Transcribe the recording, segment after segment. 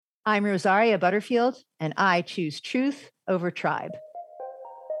I'm Rosaria Butterfield, and I choose truth over tribe.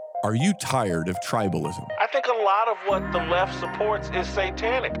 Are you tired of tribalism? I think a lot of what the left supports is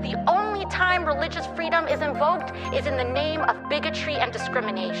satanic. The only time religious freedom is invoked is in the name of bigotry and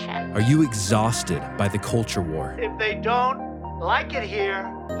discrimination. Are you exhausted by the culture war? If they don't like it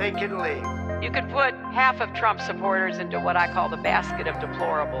here, they can leave. You could put half of Trump supporters into what I call the basket of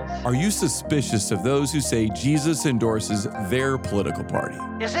deplorables. Are you suspicious of those who say Jesus endorses their political party?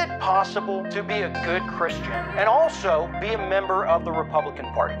 Is it possible to be a good Christian and also be a member of the Republican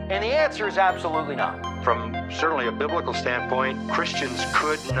Party? And the answer is absolutely not. From certainly a biblical standpoint, Christians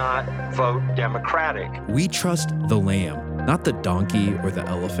could not vote Democratic. We trust the lamb, not the donkey or the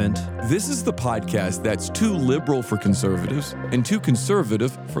elephant. This is the podcast that's too liberal for conservatives and too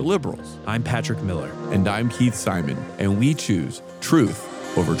conservative for liberals. I'm Patrick Miller. And I'm Keith Simon, and we choose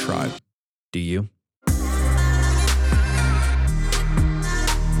truth over tribe. Do you?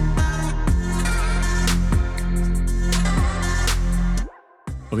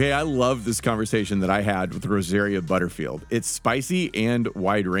 Okay, I love this conversation that I had with Rosaria Butterfield. It's spicy and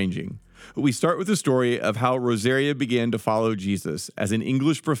wide-ranging. We start with the story of how Rosaria began to follow Jesus as an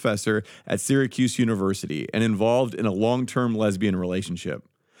English professor at Syracuse University and involved in a long-term lesbian relationship.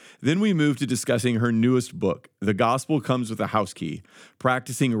 Then we move to discussing her newest book, The Gospel Comes with a House Key,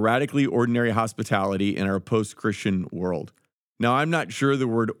 Practicing Radically Ordinary Hospitality in Our Post-Christian World. Now, I'm not sure the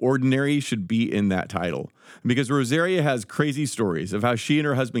word ordinary should be in that title, because Rosaria has crazy stories of how she and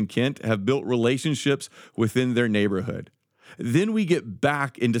her husband Kent have built relationships within their neighborhood. Then we get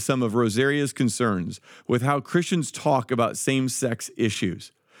back into some of Rosaria's concerns with how Christians talk about same-sex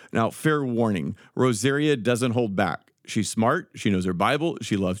issues. Now, fair warning, Rosaria doesn't hold back. She's smart, she knows her Bible,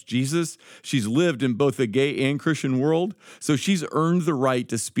 she loves Jesus, she's lived in both the gay and Christian world, so she's earned the right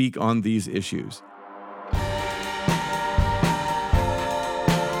to speak on these issues.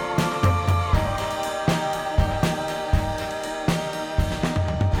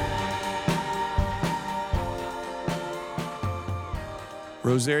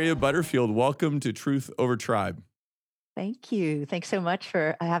 Rosaria Butterfield, welcome to Truth Over Tribe. Thank you. Thanks so much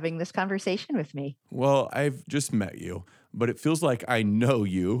for having this conversation with me. Well, I've just met you, but it feels like I know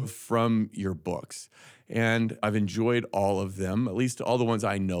you from your books. And I've enjoyed all of them, at least all the ones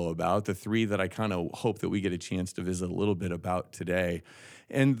I know about, the three that I kind of hope that we get a chance to visit a little bit about today.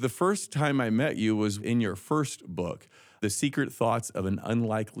 And the first time I met you was in your first book, The Secret Thoughts of an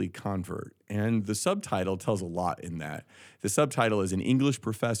Unlikely Convert. And the subtitle tells a lot in that. The subtitle is An English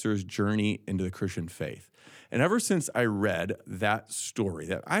Professor's Journey into the Christian Faith. And ever since I read that story,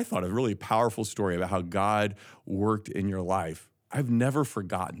 that I thought a really powerful story about how God worked in your life, I've never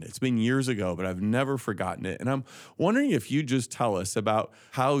forgotten it. It's been years ago, but I've never forgotten it. And I'm wondering if you just tell us about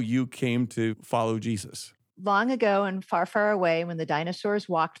how you came to follow Jesus. Long ago and far, far away when the dinosaurs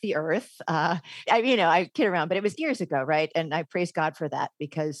walked the earth, I kid around, but it was years ago, right? And I praise God for that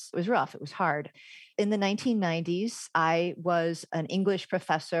because it was rough. It was hard. In the 1990s, I was an English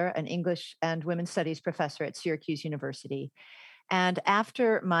professor, an English and women's studies professor at Syracuse University. And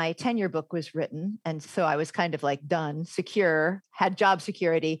after my tenure book was written, and so I was kind of like done, secure, had job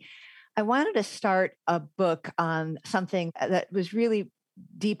security, I wanted to start a book on something that was really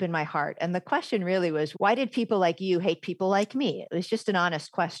deep in my heart. And the question really was, why did people like you hate people like me? It was just an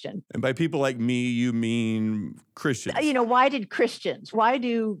honest question. And by people like me, you mean Christians? Why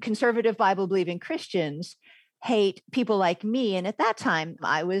do conservative Bible-believing Christians hate people like me? And at that time,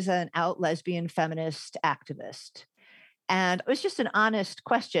 I was an out lesbian feminist activist. And it was just an honest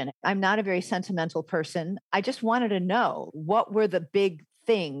question. I'm not a very sentimental person. I just wanted to know what were the big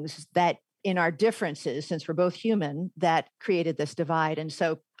things that in our differences, since we're both human, that created this divide. And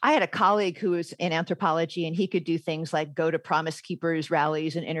so I had a colleague who was in anthropology, and he could do things like go to Promise Keepers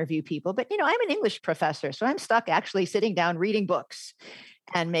rallies and interview people. But, I'm an English professor, so I'm stuck actually sitting down reading books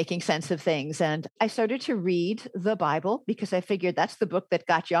and making sense of things. And I started to read the Bible because I figured that's the book that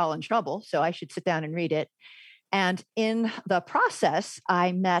got y'all in trouble, so I should sit down and read it. And in the process,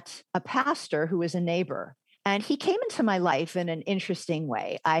 I met a pastor who was a neighbor. And he came into my life in an interesting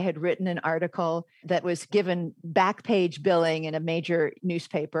way. I had written an article that was given back page billing in a major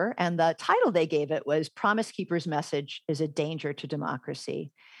newspaper. And the title they gave it was Promise Keeper's Message is a Danger to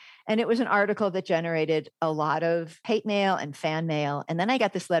Democracy. And it was an article that generated a lot of hate mail and fan mail. And then I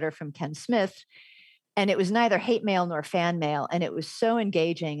got this letter from Ken Smith, and it was neither hate mail nor fan mail. And it was so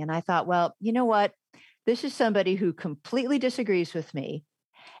engaging. And I thought, well, you know what? This is somebody who completely disagrees with me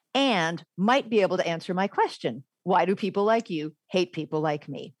and might be able to answer my question. Why do people like you hate people like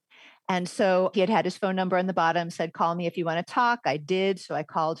me? And so he had his phone number on the bottom, said, call me if you want to talk. I did. So I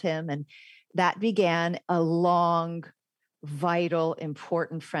called him, and that began a long vital,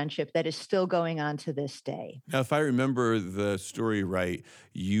 important friendship that is still going on to this day. Now, if I remember the story right,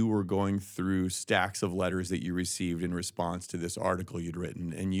 you were going through stacks of letters that you received in response to this article you'd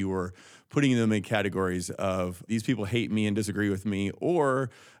written, and you were putting them in categories of these people hate me and disagree with me,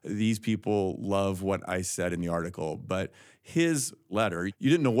 or these people love what I said in the article. But his letter, you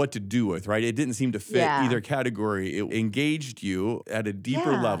didn't know what to do with, right? It didn't seem to fit Yeah. either category. It engaged you at a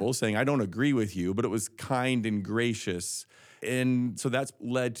deeper Yeah. level, saying, I don't agree with you, but it was kind and gracious. And so that's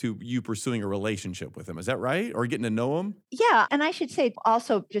led to you pursuing a relationship with him. Is that right? Or getting to know him? Yeah. And I should say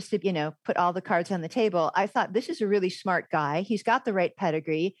also, just to, put all the cards on the table, I thought this is a really smart guy. He's got the right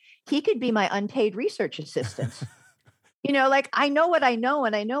pedigree. He could be my unpaid research assistant. Like I know what I know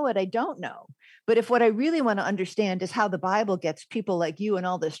and I know what I don't know. But if what I really want to understand is how the Bible gets people like you in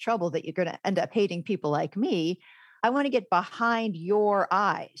all this trouble that you're going to end up hating people like me, I want to get behind your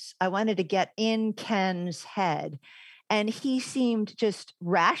eyes. I wanted to get in Ken's head. And he seemed just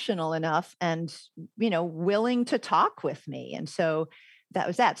rational enough and, willing to talk with me. And so that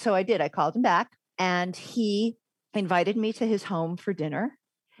was that. So I did. I called him back and he invited me to his home for dinner.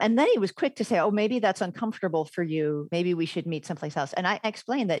 And then he was quick to say, oh, maybe that's uncomfortable for you. Maybe we should meet someplace else. And I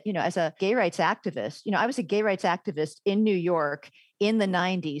explained that, as a gay rights activist, I was a gay rights activist in New York in the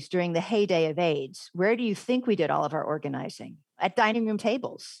 90s during the heyday of AIDS. Where do you think we did all of our organizing? At dining room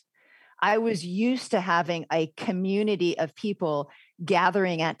tables. I was used to having a community of people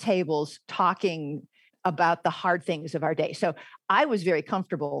gathering at tables, talking about the hard things of our day. So I was very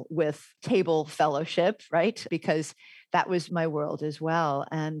comfortable with table fellowship, right? Because that was my world as well.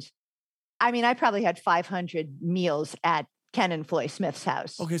 And I mean, I probably had 500 meals at Ken and Floy Smith's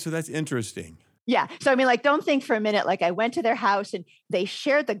house. Okay, so that's interesting. Yeah. So, I mean, don't think for a minute, I went to their house and they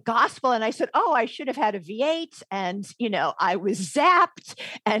shared the gospel and I said, oh, I should have had a V8. And, I was zapped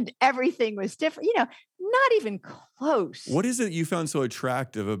and everything was different, not even close. What is it you found so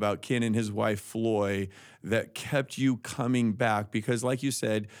attractive about Ken and his wife, Floy, that kept you coming back? Because like you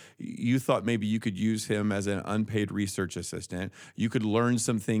said, you thought maybe you could use him as an unpaid research assistant. You could learn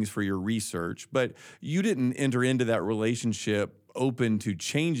some things for your research, but you didn't enter into that relationship open to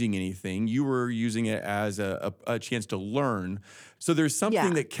changing anything. You were using it as a chance to learn. So there's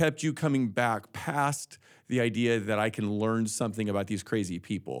something that kept you coming back past the idea that I can learn something about these crazy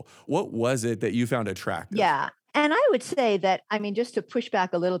people. What was it that you found attractive? Yeah. And I would say that, just to push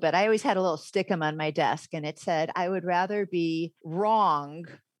back a little bit, I always had a little stickum on my desk and it said, I would rather be wrong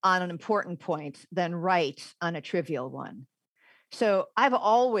on an important point than right on a trivial one. So I've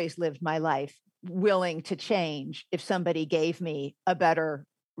always lived my life willing to change if somebody gave me a better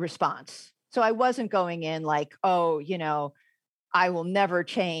response. So I wasn't going in like, oh, I will never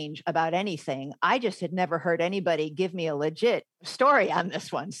change about anything. I just had never heard anybody give me a legit story on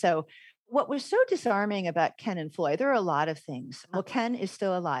this one. So what was so disarming about Ken and Floy, there are a lot of things. Well, Ken is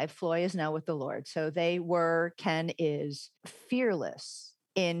still alive. Floy is now with the Lord. So Ken is fearless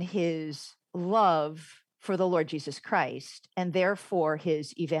in his love for the Lord Jesus Christ and therefore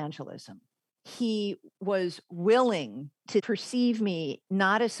his evangelism. He was willing to perceive me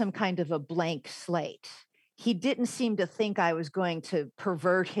not as some kind of a blank slate. He didn't seem to think I was going to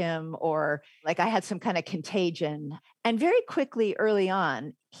pervert him or like I had some kind of contagion. And very quickly early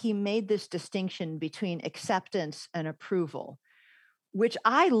on, he made this distinction between acceptance and approval, which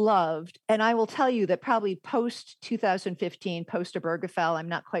I loved. And I will tell you that probably post 2015, post Obergefell, I'm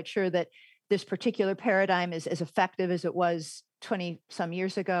not quite sure that this particular paradigm is as effective as it was 20 some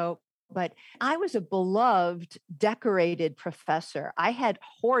years ago. But I was a beloved, decorated professor. I had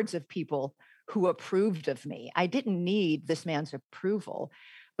hordes of people who approved of me. I didn't need this man's approval.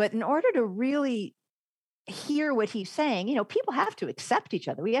 But in order to really hear what he's saying, people have to accept each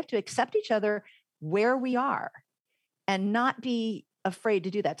other. We have to accept each other where we are and not be afraid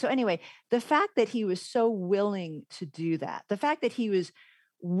to do that. So anyway, the fact that he was so willing to do that, the fact that he was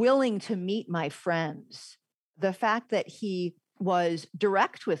willing to meet my friends, the fact that he was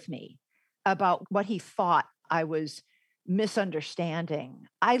direct with me about what he thought I was misunderstanding.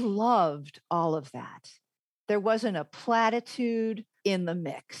 I loved all of that. There wasn't a platitude in the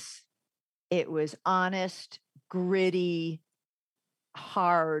mix. It was honest, gritty,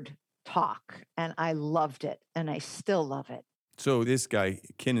 hard talk. And I loved it. And I still love it. So this guy,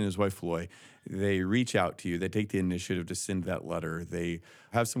 Ken and his wife, Floy, They reach out to you. They take the initiative to send that letter. They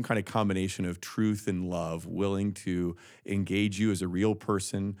have some kind of combination of truth and love, willing to engage you as a real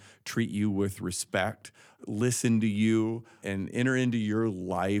person, treat you with respect, listen to you, and enter into your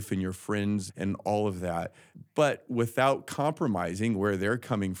life and your friends and all of that, but without compromising where they're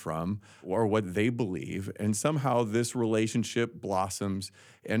coming from or what they believe. And somehow this relationship blossoms.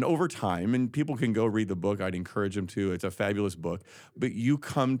 And over time, and people can go read the book, I'd encourage them to. It's a fabulous book. But you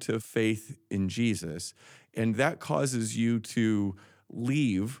come to faith in Jesus, and that causes you to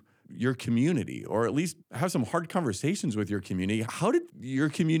leave your community, or at least have some hard conversations with your community. How did your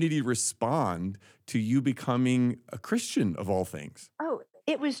community respond to you becoming a Christian of all things? Oh,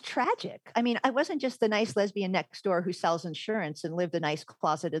 it was tragic. I mean, I wasn't just the nice lesbian next door who sells insurance and lived a nice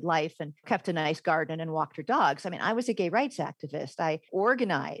closeted life and kept a nice garden and walked her dogs. I mean, I was a gay rights activist. I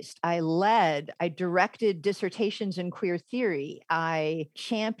organized, I led, I directed dissertations in queer theory. I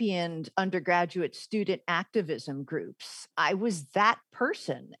championed undergraduate student activism groups. I was that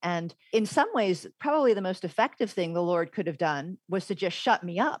person. And in some ways, probably the most effective thing the Lord could have done was to just shut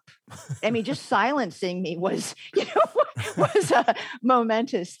me up. I mean, just silencing me was, was a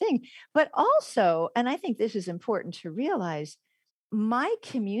momentous thing. But also, and I think this is important to realize, my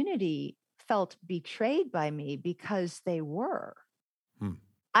community felt betrayed by me because they were.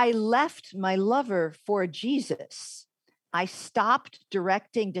 I left my lover for Jesus. I stopped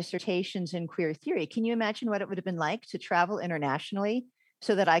directing dissertations in queer theory. Can you imagine what it would have been like to travel internationally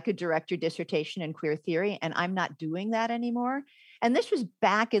so that I could direct your dissertation in queer theory? And I'm not doing that anymore. And this was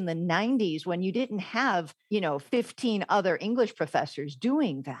back in the 90s when you didn't have, 15 other English professors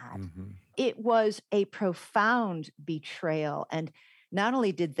doing that. It was a profound betrayal. And not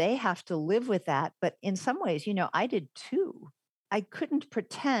only did they have to live with that, but in some ways, I did too. I couldn't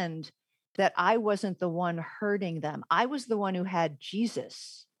pretend that I wasn't the one hurting them. I was the one who had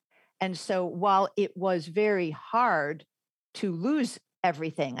Jesus. And so while it was very hard to lose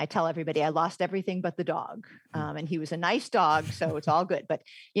everything, I tell everybody I lost everything but the dog. And he was a nice dog, so it's all good. But,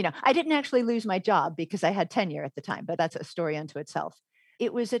 I didn't actually lose my job because I had tenure at the time, but that's a story unto itself.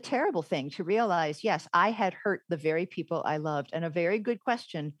 It was a terrible thing to realize, yes, I had hurt the very people I loved. And a very good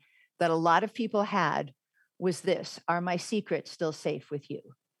question that a lot of people had was this: are my secrets still safe with you?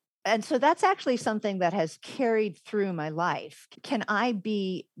 And so that's actually something that has carried through my life. Can I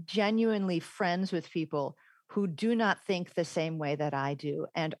be genuinely friends with people who do not think the same way that I do?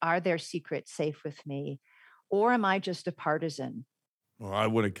 And are their secrets safe with me? Or am I just a partisan? Well, I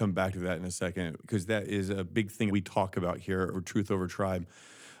want to come back to that in a second, because that is a big thing we talk about here, or Truth Over Tribe.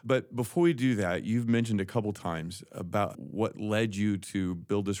 But before we do that, you've mentioned a couple times about what led you to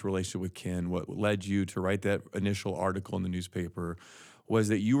build this relationship with Ken, what led you to write that initial article in the newspaper, was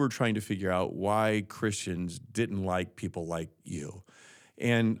that you were trying to figure out why Christians didn't like people like you.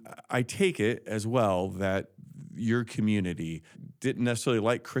 And I take it as well that your community didn't necessarily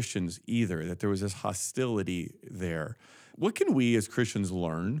like Christians either, that there was this hostility there. What can we as Christians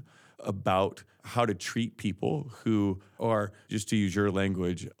learn about how to treat people who are, just to use your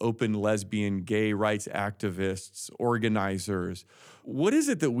language, open lesbian, gay rights activists, organizers? What is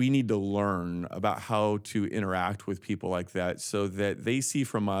it that we need to learn about how to interact with people like that so that they see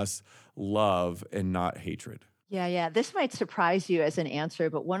from us love and not hatred? Yeah. This might surprise you as an answer,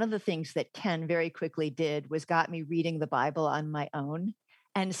 but one of the things that Ken very quickly did was got me reading the Bible on my own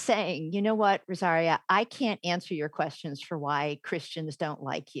and saying, you know what, Rosaria, I can't answer your questions for why Christians don't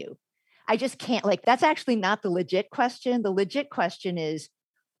like you. I just can't. That's actually not the legit question. The legit question is,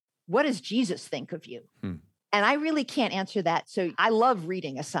 what does Jesus think of you? And I really can't answer that. So I love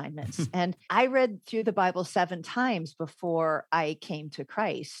reading assignments. And I read through the Bible 7 times before I came to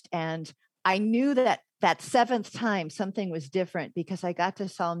Christ. And I knew that seventh time something was different because I got to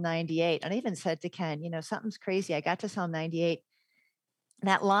Psalm 98. And I even said to Ken, something's crazy. I got to Psalm 98.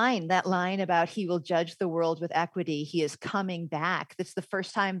 That line about he will judge the world with equity. He is coming back. That's the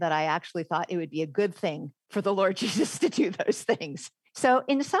first time that I actually thought it would be a good thing for the Lord Jesus to do those things. So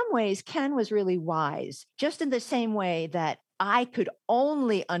in some ways, Ken was really wise, just in the same way that I could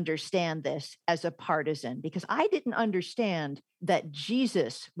only understand this as a partisan, because I didn't understand that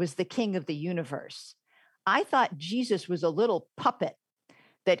Jesus was the king of the universe. I thought Jesus was a little puppet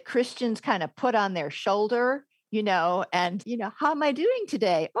that Christians kind of put on their shoulder, how am I doing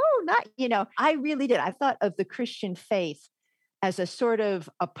today? Oh, not, I really did. I thought of the Christian faith as a sort of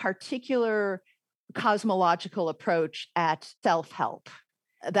a particular cosmological approach at self-help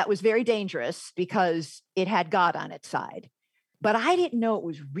that was very dangerous because it had God on its side. But I didn't know it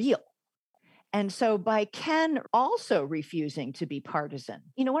was real. And so by Ken also refusing to be partisan,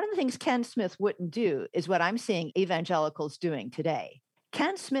 one of the things Ken Smith wouldn't do is what I'm seeing evangelicals doing today.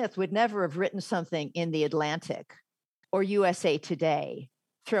 Ken Smith would never have written something in The Atlantic or USA Today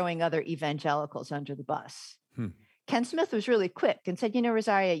throwing other evangelicals under the bus. Ken Smith was really quick and said,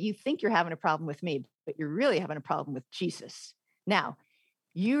 Rosaria, you think you're having a problem with me, but you're really having a problem with Jesus. Now,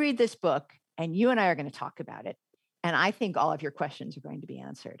 you read this book and you and I are going to talk about it. And I think all of your questions are going to be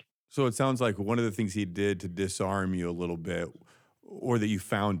answered. So it sounds like one of the things he did to disarm you a little bit, or that you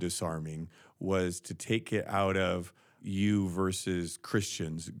found disarming, was to take it out of you versus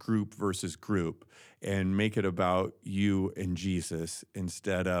Christians, group versus group, and make it about you and Jesus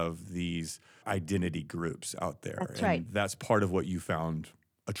instead of these identity groups out there. That's right. And that's part of what you found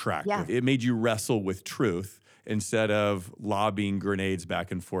attractive. Yeah. It made you wrestle with truth instead of lobbing grenades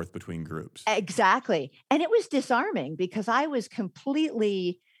back and forth between groups. Exactly. And it was disarming because I was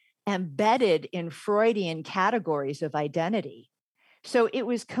completely embedded in Freudian categories of identity. So it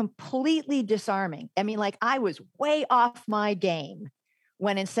was completely disarming. I mean, like I was way off my game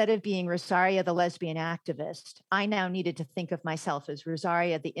when instead of being Rosaria, the lesbian activist, I now needed to think of myself as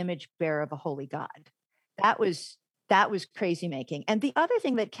Rosaria, the image bearer of a holy God. That was crazy making. And the other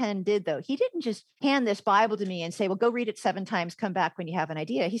thing that Ken did, though, he didn't just hand this Bible to me and say, well, go read it 7 times, come back when you have an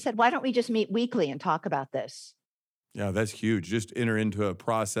idea. He said, why don't we just meet weekly and talk about this? Yeah, that's huge. Just enter into a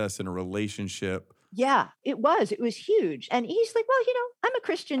process and a relationship. Yeah, it was. It was huge. And he's like, well, I'm a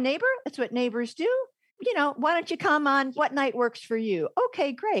Christian neighbor. That's what neighbors do. Why don't you come on what night works for you?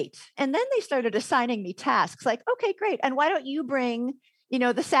 Okay, great. And then they started assigning me tasks like, okay, great. And why don't you bring,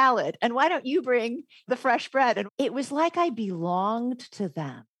 the salad? And why don't you bring the fresh bread? And it was like I belonged to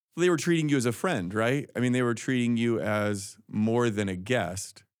them. They were treating you as a friend, right? I mean, they were treating you as more than a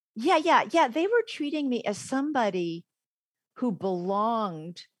guest. Yeah. They were treating me as somebody who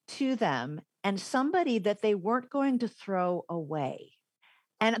belonged to them and somebody that they weren't going to throw away.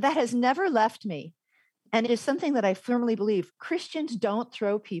 And that has never left me. And it is something that I firmly believe Christians don't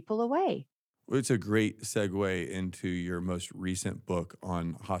throw people away. Well, it's a great segue into your most recent book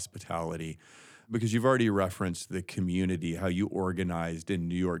on hospitality, because you've already referenced the community, how you organized in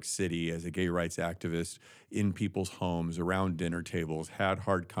New York City as a gay rights activist in people's homes, around dinner tables, had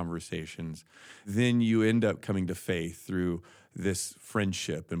hard conversations. Then you end up coming to faith through this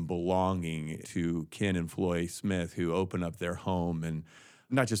friendship and belonging to Ken and Floy Smith, who open up their home, and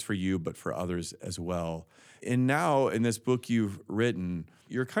not just for you, but for others as well. And now in this book you've written,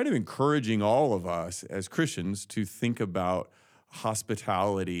 you're kind of encouraging all of us as Christians to think about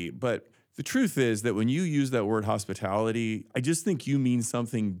hospitality. But the truth is that when you use that word hospitality, I just think you mean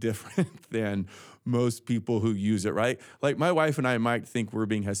something different than most people who use it, right? Like my wife and I might think we're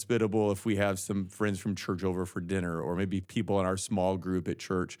being hospitable if we have some friends from church over for dinner, or maybe people in our small group at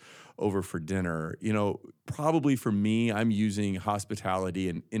church over for dinner. Probably for me, I'm using hospitality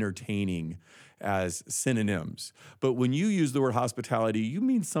and entertaining as synonyms. But when you use the word hospitality, you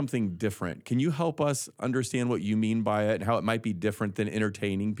mean something different. Can you help us understand what you mean by it and how it might be different than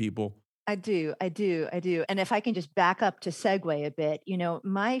entertaining people? I do. And if I can just back up to segue a bit,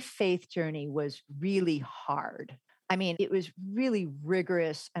 my faith journey was really hard. I mean, it was really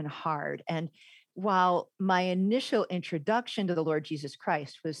rigorous and hard. And while my initial introduction to the Lord Jesus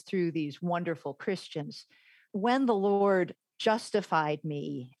Christ was through these wonderful Christians, when the Lord justified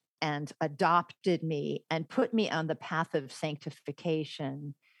me and adopted me and put me on the path of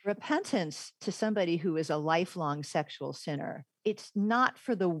sanctification, repentance to somebody who is a lifelong sexual sinner, it's not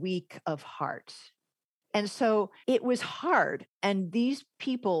for the weak of heart. And so it was hard. And these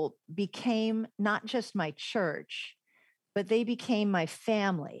people became not just my church, but they became my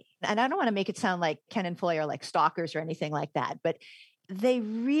family. And I don't want to make it sound like Ken and Floy are like stalkers or anything like that, but they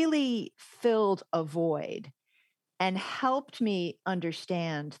really filled a void and helped me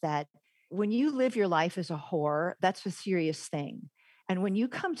understand that when you live your life as a whore, that's a serious thing. And when you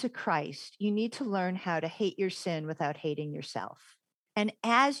come to Christ, you need to learn how to hate your sin without hating yourself. And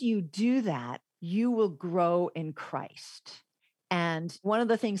as you do that, you will grow in Christ. And one of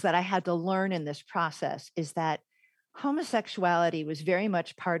the things that I had to learn in this process is that homosexuality was very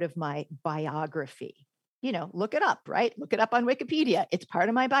much part of my biography. Look it up, right? Look it up on Wikipedia. It's part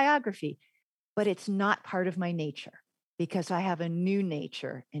of my biography, but it's not part of my nature because I have a new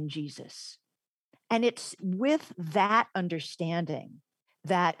nature in Jesus. And it's with that understanding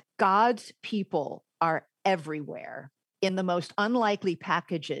that God's people are everywhere in the most unlikely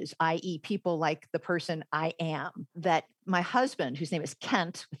packages, i.e., people like the person I am, that my husband, whose name is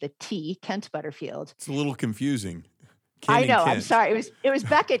Kent with a T, Kent Butterfield. It's a little confusing. I know. I'm sorry. It was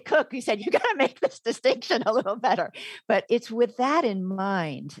Beckett Cook who said, you got to make this distinction a little better. But it's with that in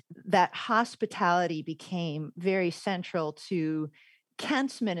mind that hospitality became very central to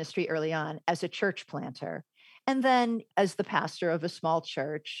Kent's ministry early on as a church planter. And then, as the pastor of a small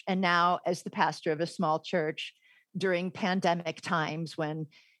church, and now as the pastor of a small church during pandemic times when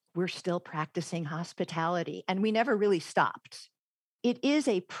we're still practicing hospitality and we never really stopped. It is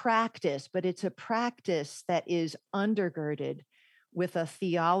a practice, but it's a practice that is undergirded with a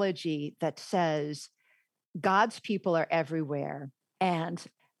theology that says God's people are everywhere. And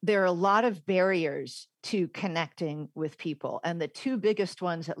there are a lot of barriers to connecting with people. And the two biggest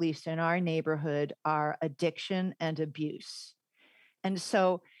ones, at least in our neighborhood, are addiction and abuse. And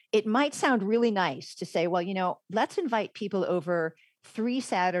so it might sound really nice to say, well, let's invite people over 3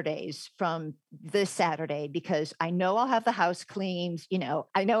 Saturdays from this Saturday because I know I'll have the house cleaned.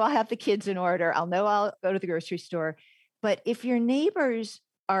 I know I'll have the kids in order. I'll know I'll go to the grocery store. But if your neighbors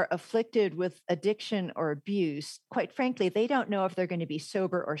are afflicted with addiction or abuse, quite frankly, they don't know if they're going to be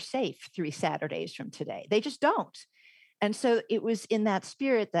sober or safe 3 Saturdays from today. They just don't. And so it was in that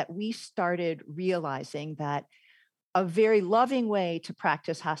spirit that we started realizing that a very loving way to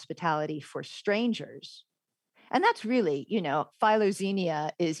practice hospitality for strangers. And that's really,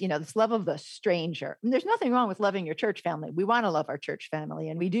 philoxenia is, this love of the stranger. And there's nothing wrong with loving your church family. We want to love our church family,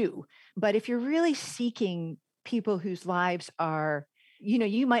 and we do. But if you're really seeking people whose lives are,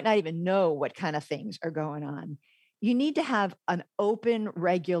 you might not even know what kind of things are going on, you need to have an open,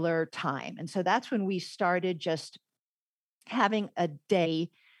 regular time. And so that's when we started just having a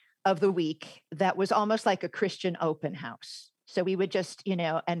day of the week that was almost like a Christian open house. So we would just,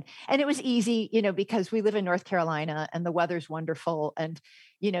 and it was easy, because we live in North Carolina and the weather's wonderful. And,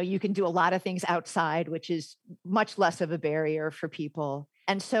 you can do a lot of things outside, which is much less of a barrier for people.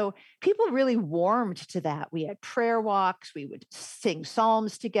 And so people really warmed to that. We had prayer walks. We would sing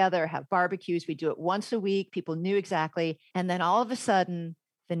psalms together, have barbecues. We do it once a week. People knew exactly. And then all of a sudden,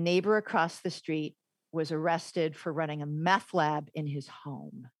 the neighbor across the street was arrested for running a meth lab in his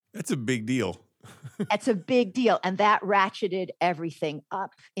home. That's a big deal. That's a big deal. And that ratcheted everything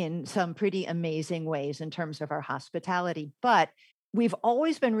up in some pretty amazing ways in terms of our hospitality. But we've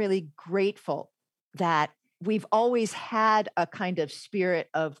always been really grateful that we've always had a kind of spirit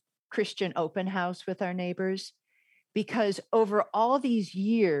of Christian open house with our neighbors, because over all these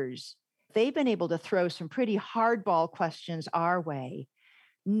years, they've been able to throw some pretty hardball questions our way,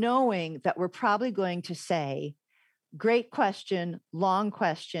 knowing that we're probably going to say, great question, long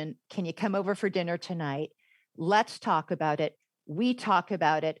question. Can you come over for dinner tonight? Let's talk about it. We talk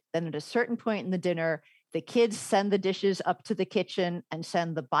about it. Then at a certain point in the dinner, the kids send the dishes up to the kitchen and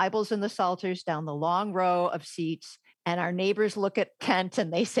send the Bibles and the Psalters down the long row of seats. And our neighbors look at Kent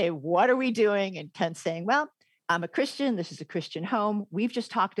and they say, what are we doing? And Kent's saying, well, I'm a Christian. This is a Christian home. We've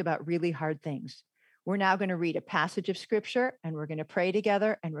just talked about really hard things. We're now going to read a passage of scripture and we're going to pray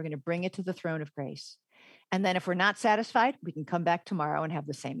together and we're going to bring it to the throne of grace. And then if we're not satisfied, we can come back tomorrow and have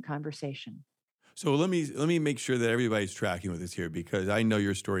the same conversation. So let me make sure that everybody's tracking with us here, because I know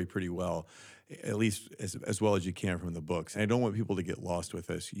your story pretty well, at least as well as you can from the books. And I don't want people to get lost with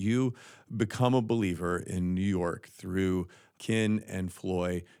this. You become a believer in New York through Ken and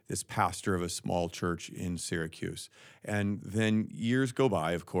Floy, this pastor of a small church in Syracuse. And then years go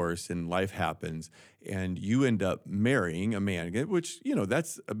by, of course, and life happens, and you end up marrying a man, which,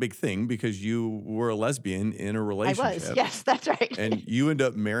 that's a big thing because you were a lesbian in a relationship. I was, yes, that's right. And you end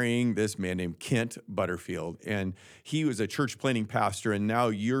up marrying this man named Kent Butterfield, and he was a church planting pastor, and now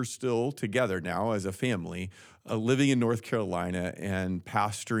you're still together now as a family, living in North Carolina and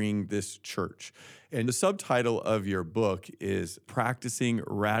pastoring this church. And the subtitle of your book is Practicing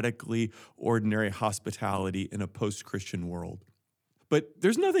Radically Ordinary Hospitality in a Post-Christian World. But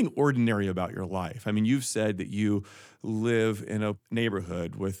there's nothing ordinary about your life. I mean, you've said that you live in a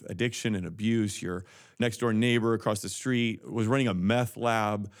neighborhood with addiction and abuse. Your next door neighbor across the street was running a meth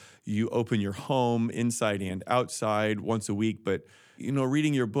lab. You open your home inside and outside once a week, but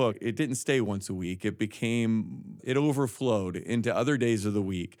reading your book, it didn't stay once a week. It overflowed into other days of the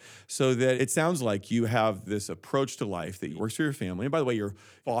week, so that it sounds like you have this approach to life that works for your family. And by the way, you're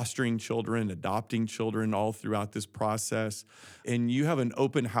fostering children, adopting children all throughout this process. And you have an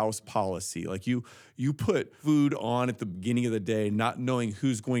open house policy. Like you put food on at the beginning of the day, not knowing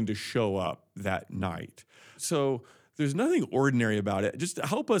who's going to show up that night. So there's nothing ordinary about it. Just to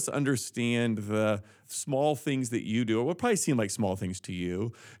help us understand the small things that you do, or what probably seem like small things to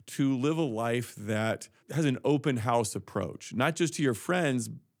you, to live a life that has an open house approach, not just to your friends,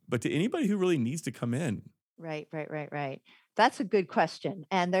 but to anybody who really needs to come in. Right. That's a good question.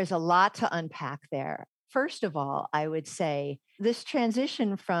 And there's a lot to unpack there. First of all, I would say this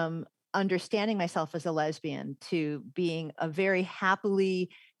transition from understanding myself as a lesbian to being a very happily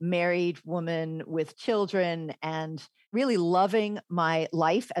married woman with children and really loving my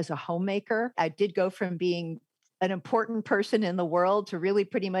life as a homemaker. I did go from being an important person in the world to really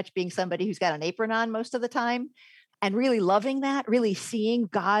pretty much being somebody who's got an apron on most of the time, and really loving that, really seeing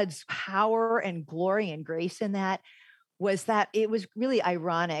God's power and glory and grace in that, was that it was really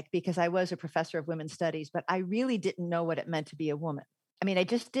ironic because I was a professor of women's studies, but I really didn't know what it meant to be a woman. I mean, I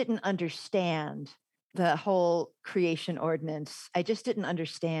just didn't understand the whole creation ordinance. I just didn't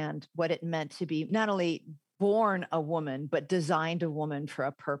understand what it meant to be not only born a woman, but designed a woman for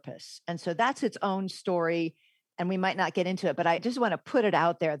a purpose. And so that's its own story. And we might not get into it, but I just want to put it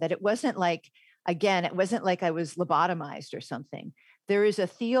out there that it wasn't like, again, it wasn't like I was lobotomized or something. There is a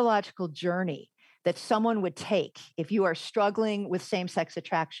theological journey that someone would take if you are struggling with same-sex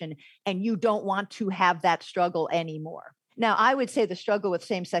attraction and you don't want to have that struggle anymore. Now, I would say the struggle with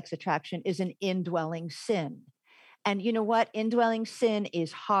same-sex attraction is an indwelling sin. And you know what? Indwelling sin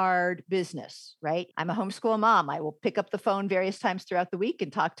is hard business, right? I'm a homeschool mom. I will pick up the phone various times throughout the week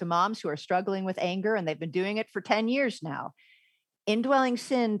and talk to moms who are struggling with anger, and they've been doing it for 10 years now. Indwelling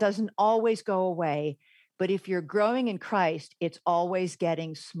sin doesn't always go away, but if you're growing in Christ, it's always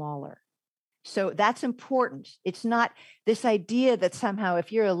getting smaller. So that's important. It's not this idea that somehow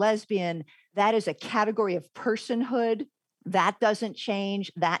if you're a lesbian, that is a category of personhood. That doesn't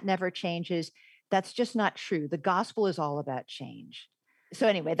change. That never changes. That's just not true. The gospel is all about change. So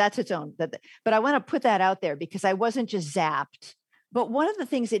anyway, that's its own. But I want to put that out there because I wasn't just zapped. But one of the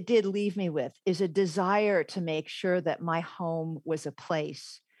things it did leave me with is a desire to make sure that my home was a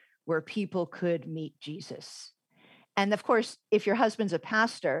place where people could meet Jesus. And of course, if your husband's a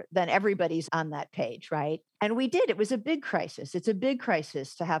pastor, then everybody's on that page, right? And we did. It was a big crisis. It's a big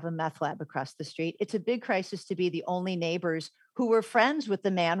crisis to have a meth lab across the street. It's a big crisis to be the only neighbors who were friends with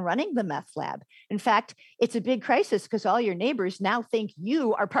the man running the meth lab. In fact, it's a big crisis because all your neighbors now think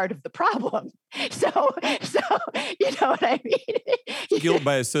you are part of the problem. So you know what I mean? Guilt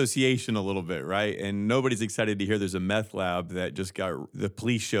by association a little bit, right? And nobody's excited to hear there's a meth lab that just the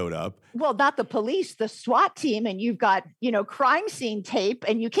police showed up. Well, not the police, the SWAT team, and you've got, crime scene tape,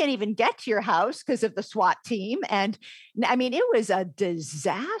 and you can't even get to your house because of the SWAT team. And I mean, it was a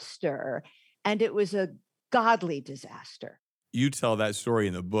disaster, and it was a godly disaster. You tell that story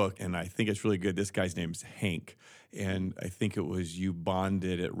in the book, and I think it's really good. This guy's name's Hank, and I think it was you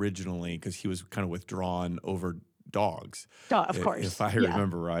bonded originally because he was kind of withdrawn over dogs. Of course. If I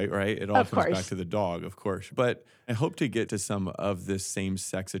remember right? It all comes back to the dog, of course. But I hope to get to some of this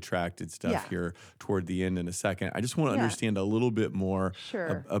same-sex attracted stuff here toward the end in a second. I just want to understand a little bit more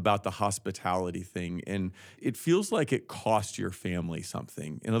about the hospitality thing. And it feels like it cost your family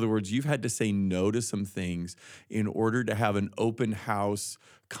something. In other words, you've had to say no to some things in order to have an open house,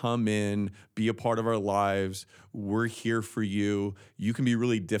 come in, be a part of our lives. We're here for you. You can be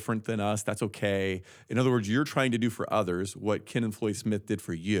really different than us. That's okay. In other words, you're trying to do for others what Ken and Floyd Smith did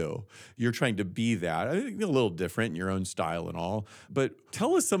for you. You're trying to be that. I think a little different in your own style and all. But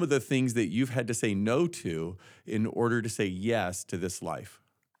tell us some of the things that you've had to say no to in order to say yes to this life.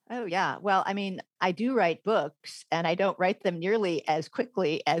 Oh, yeah. Well, I mean, I do write books, and I don't write them nearly as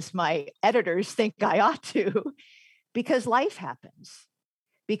quickly as my editors think I ought to, because life happens.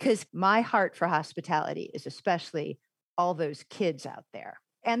 Because my heart for hospitality is especially all those kids out there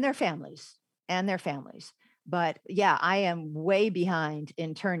and their families. But yeah, I am way behind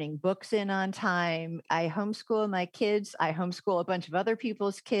in turning books in on time. I homeschool my kids. I homeschool a bunch of other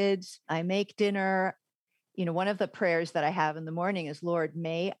people's kids. I make dinner. One of the prayers that I have in the morning is, Lord,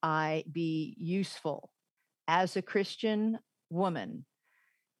 may I be useful as a Christian woman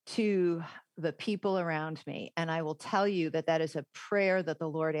to the people around me. And I will tell you that is a prayer that the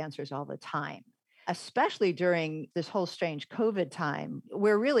Lord answers all the time, especially during this whole strange COVID time,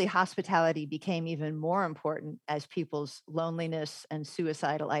 where really hospitality became even more important as people's loneliness and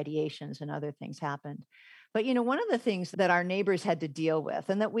suicidal ideations and other things happened. But, one of the things that our neighbors had to deal with,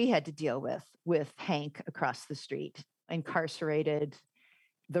 and that we had to deal with Hank across the street, incarcerated,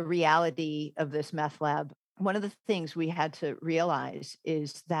 the reality of this meth lab, one of the things we had to realize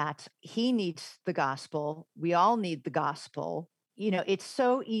is that he needs the gospel. We all need the gospel. It's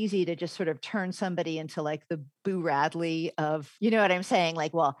so easy to just sort of turn somebody into like the Boo Radley of, you know what I'm saying?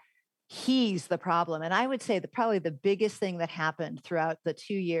 Like, well, he's the problem. And I would say that probably the biggest thing that happened throughout the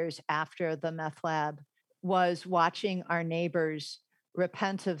 2 years after the meth lab was watching our neighbors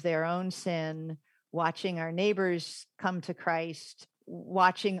repent of their own sin, watching our neighbors come to Christ,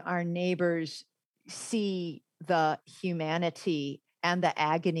 watching our neighbors see the humanity and the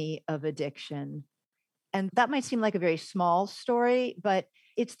agony of addiction. And that might seem like a very small story, but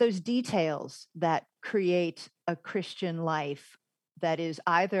it's those details that create a Christian life that is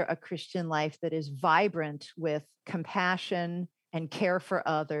either a Christian life that is vibrant with compassion and care for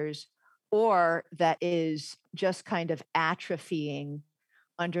others, or that is just kind of atrophying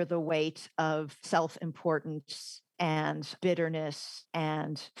under the weight of self-importance and bitterness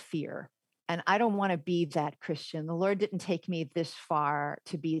and fear. And I don't want to be that Christian. The Lord didn't take me this far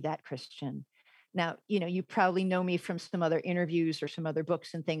to be that Christian. Now, you probably know me from some other interviews or some other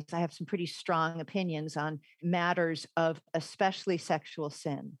books and things. I have some pretty strong opinions on matters of especially sexual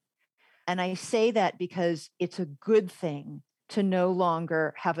sin. And I say that because it's a good thing to no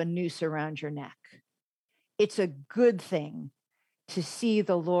longer have a noose around your neck. It's a good thing to see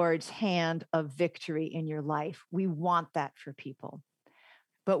the Lord's hand of victory in your life. We want that for people.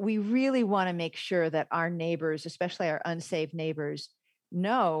 But we really want to make sure that our neighbors, especially our unsaved neighbors,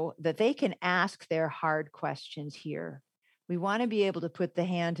 know that they can ask their hard questions here. We want to be able to put the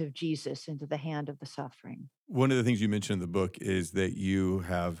hand of Jesus into the hand of the suffering. One of the things you mentioned in the book is that you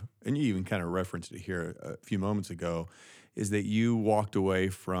have, and you even kind of referenced it here a few moments ago, is that you walked away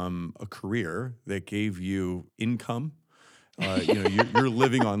from a career that gave you income. You're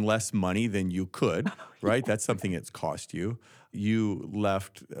living on less money than you could, right? That's something that's cost you. You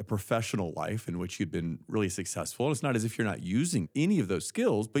left a professional life in which you'd been really successful. It's not as if you're not using any of those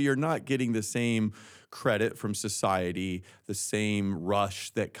skills, but you're not getting the same credit from society, the same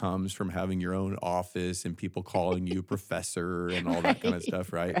rush that comes from having your own office and people calling you professor and all that kind of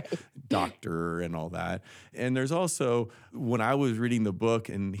stuff, right? Doctor and all that. And there's also, when I was reading the book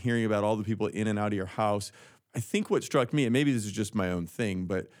and hearing about all the people in and out of your house, I think what struck me, and maybe this is just my own thing,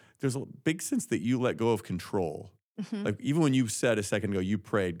 but there's a big sense that you let go of control. Mm-hmm. Like even when you said a second ago, you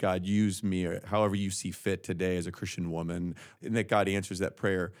prayed, God, use me or however you see fit today as a Christian woman, and that God answers that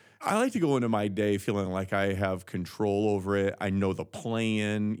prayer. I like to go into my day feeling like I have control over it. I know the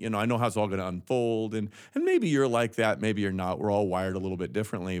plan, I know how it's all going to unfold. And maybe you're like that, maybe you're not. We're all wired a little bit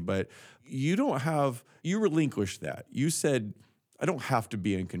differently, but you relinquished that. You said, I don't have to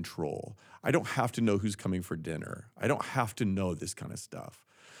be in control. I don't have to know who's coming for dinner. I don't have to know this kind of stuff.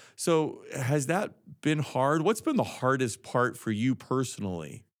 So has that been hard? What's been the hardest part for you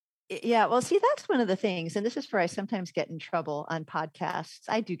personally? Yeah, well, see, that's one of the things, and this is where I sometimes get in trouble on podcasts.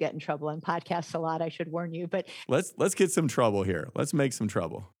 I do get in trouble on podcasts a lot, I should warn you, but let's get some trouble here. Let's make some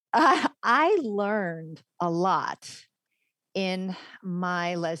trouble. I learned a lot in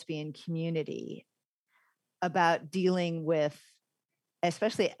my lesbian community about dealing with,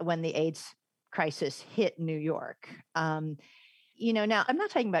 especially when the AIDS crisis hit New York. Now I'm not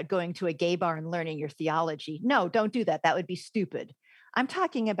talking about going to a gay bar and learning your theology. No, don't do that. That would be stupid. I'm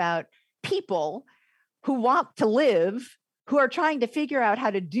talking about people who want to live, who are trying to figure out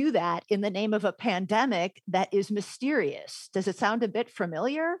how to do that in the name of a pandemic that is mysterious. Does it sound a bit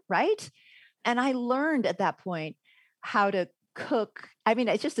familiar, right? And I learned at that point how to cook. I mean,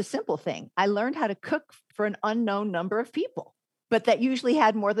 it's just a simple thing. I learned how to cook for an unknown number of people, but that usually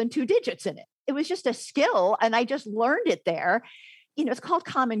had more than 2 digits in it. It was just a skill, and I just learned it there. It's called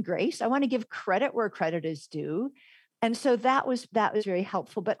common grace. I want to give credit where credit is due. And so that was very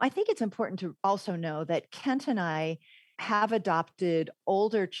helpful. But I think it's important to also know that Kent and I have adopted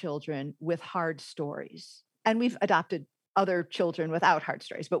older children with hard stories. And we've adopted other children without hard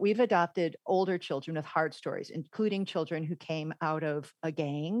stories, but we've adopted older children with hard stories, including children who came out of a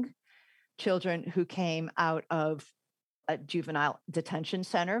gang, children who came out of a juvenile detention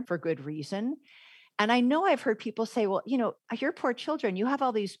center for good reason. And I know I've heard people say, well, your poor children, you have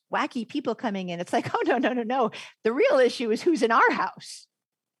all these wacky people coming in. It's like, oh, no. The real issue is who's in our house.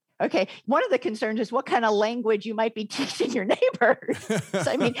 Okay. One of the concerns is what kind of language you might be teaching your neighbors.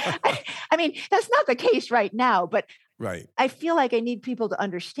 So, I mean, that's not the case right now, but right. I feel like I need people to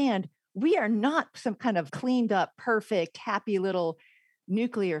understand we are not some kind of cleaned up, perfect, happy little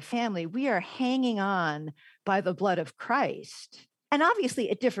nuclear family. We are hanging on by the blood of Christ. And obviously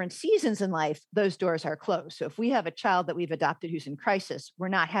at different seasons in life, those doors are closed. So if we have a child that we've adopted who's in crisis, we're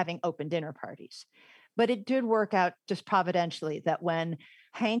not having open dinner parties. But it did work out just providentially that when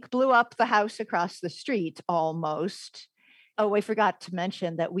Hank blew up the house across the street almost, oh, I forgot to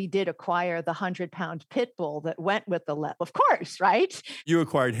mention that we did acquire the 100-pound pit bull that went with the of course, right? You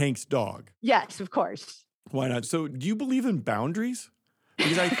acquired Hank's dog. Yes, of course. Why not? So do you believe in boundaries?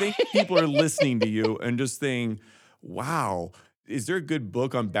 Because I think people are listening to you and just saying, wow, is there a good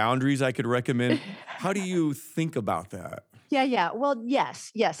book on boundaries I could recommend? How do you think about that? Yeah. Well,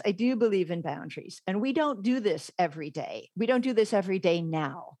 yes, I do believe in boundaries. And we don't do this every day. We don't do this every day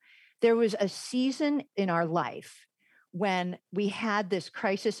now. There was a season in our life when we had this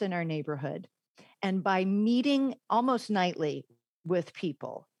crisis in our neighborhood. And by meeting almost nightly with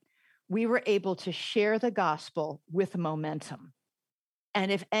people, we were able to share the gospel with momentum.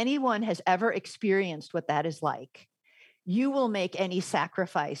 And if anyone has ever experienced what that is like, You will make any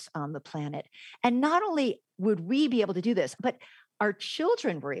sacrifice on the planet. And not only would we be able to do this, but our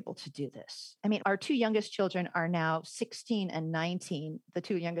children were able to do this. I mean, our two youngest children are now 16 and 19, the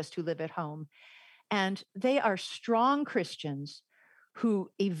two youngest who live at home. And they are strong Christians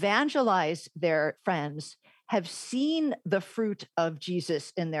who evangelize their friends, have seen the fruit of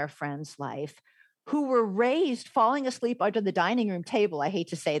Jesus in their friends' life, who were raised falling asleep under the dining room table. I hate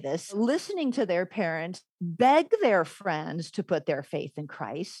to say this, listening to their parents beg their friends to put their faith in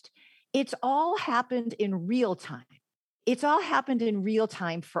Christ. It's all happened in real time. It's all happened in real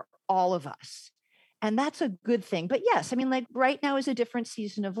time for all of us. And that's a good thing. But yes, I mean, like right now is a different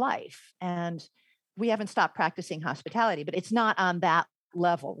season of life. And we haven't stopped practicing hospitality, but it's not on that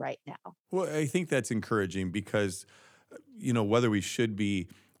level right now. Well, I think that's encouraging because, whether we should be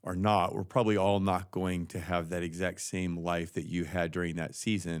or not, we're probably all not going to have that exact same life that you had during that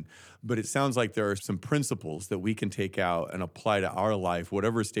season. But it sounds like there are some principles that we can take out and apply to our life,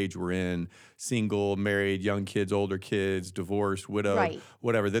 whatever stage we're in, single, married, young kids, older kids, divorced, widowed, Right.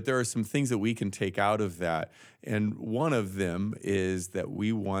 whatever, that there are some things that we can take out of that. And one of them is that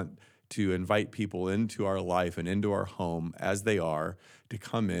we want to invite people into our life and into our home as they are, to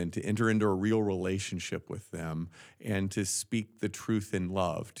come in, to enter into a real relationship with them, and to speak the truth in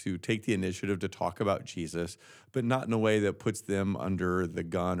love, to take the initiative to talk about Jesus, but not in a way that puts them under the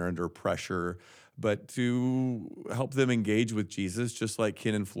gun or under pressure, but to help them engage with Jesus, just like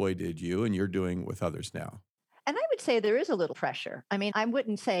Ken and Floyd did you, and you're doing with others now. And I would say there is a little pressure. I mean, I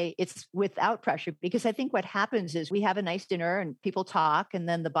wouldn't say it's without pressure, because I think what happens is we have a nice dinner and people talk, and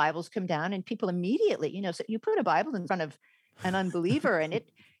then the Bibles come down and people immediately, so you put a Bible in front of an unbeliever and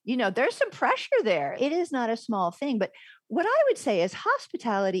there's some pressure there. It is not a small thing. But what I would say is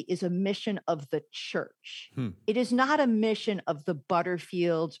hospitality is a mission of the church. It is not a mission of the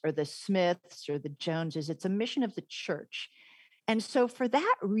Butterfields or the Smiths or the Joneses. It's a mission of the church. And so for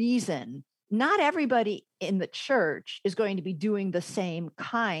that reason, not everybody in the church is going to be doing the same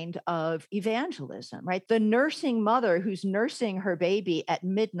kind of evangelism, right? The nursing mother who's nursing her baby at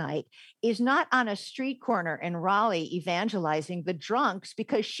midnight is not on a street corner in Raleigh evangelizing the drunks,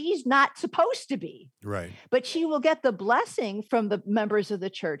 because she's not supposed to be. Right. But she will get the blessing from the members of the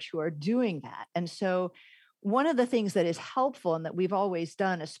church who are doing that. And so one of the things that is helpful and that we've always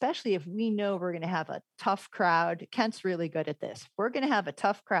done, especially if we know we're going to have a tough crowd, Kent's really good at this. If we're going to have a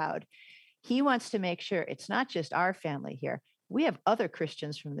tough crowd, he wants to make sure it's not just our family here. We have other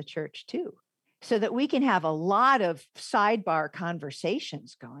Christians from the church too, so that we can have a lot of sidebar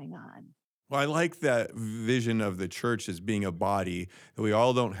conversations going on. Well, I like that vision of the church as being a body, that we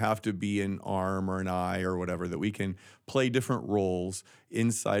all don't have to be an arm or an eye or whatever, that we can play different roles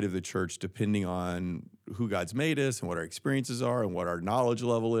inside of the church depending on who God's made us and what our experiences are and what our knowledge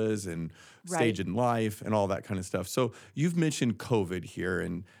level is and stage in life and all that kind of stuff. So you've mentioned COVID here,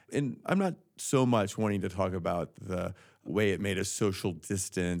 and I'm not so much wanting to talk about the way it made us social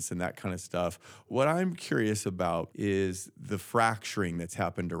distance and that kind of stuff. What I'm curious about is the fracturing that's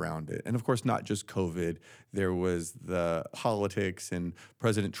happened around it. And of course, not just COVID. There was the politics and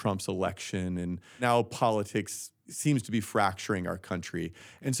President Trump's election, and now politics seems to be fracturing our country.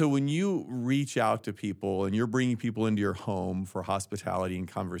 And so when you reach out to people and you're bringing people into your home for hospitality and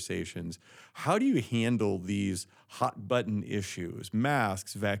conversations, how do you handle these hot button issues,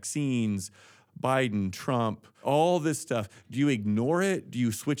 masks, vaccines, Biden, Trump, all this stuff? Do you ignore it? Do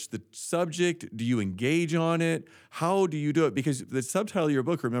you switch the subject? Do you engage on it? How do you do it? Because the subtitle of your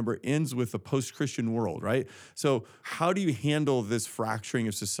book, remember, ends with a post-Christian world, right? So how do you handle this fracturing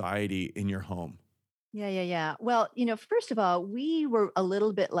of society in your home? Yeah. Well, first of all, we were a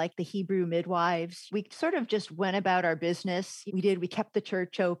little bit like the Hebrew midwives. We sort of just went about our business. We kept the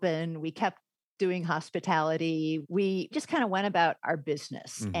church open. We kept doing hospitality. We just kind of went about our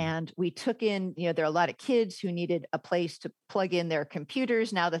business, and we took in, there are a lot of kids who needed a place to plug in their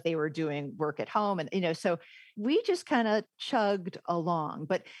computers now that they were doing work at home. And, so we just kind of chugged along.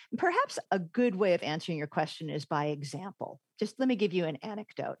 But perhaps a good way of answering your question is by example. Just let me give you an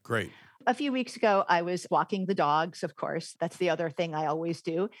anecdote. Great. A few weeks ago, I was walking the dogs, of course. That's the other thing I always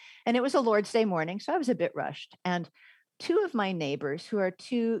do. And it was a Lord's Day morning, so I was a bit rushed. And two of my neighbors, who are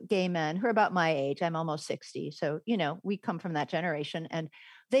two gay men who are about my age, I'm almost 60. So, we come from that generation. And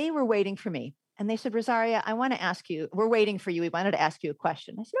they were waiting for me. And they said, Rosaria, I want to ask you, we're waiting for you. We wanted to ask you a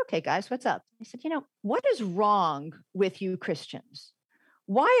question. I said, okay, guys, what's up? I said, what is wrong with you Christians?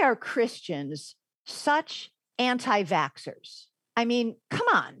 Why are Christians such anti-vaxxers? I mean, come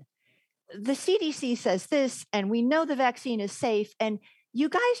on. The CDC says this, and we know the vaccine is safe. And you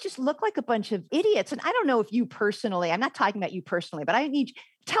guys just look like a bunch of idiots. And I don't know if you personally, I'm not talking about you personally, but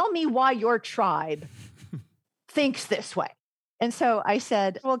tell me why your tribe thinks this way. And so I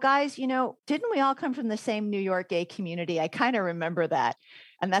said, well, guys, didn't we all come from the same New York gay community? I kind of remember that.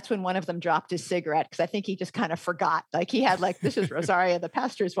 And that's when one of them dropped his cigarette, because I think he just kind of forgot. Like he had this is Rosaria, the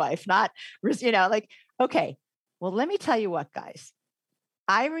pastor's wife, not, okay, well, let me tell you what, guys.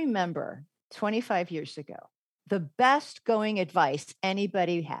 I remember 25 years ago, the best going advice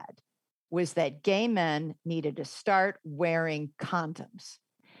anybody had was that gay men needed to start wearing condoms.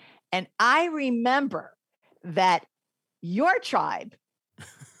 And I remember that your tribe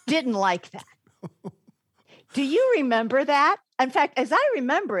didn't like that. Do you remember that? In fact, as I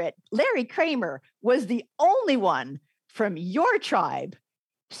remember it, Larry Kramer was the only one from your tribe.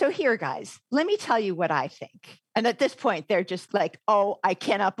 So here, guys, let me tell you what I think. And at this point, they're just like, oh, I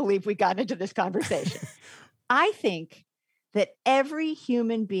cannot believe we got into this conversation. I think that every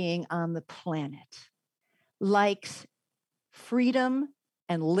human being on the planet likes freedom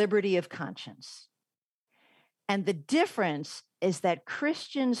and liberty of conscience. And the difference is that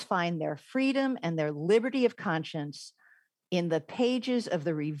Christians find their freedom and their liberty of conscience in the pages of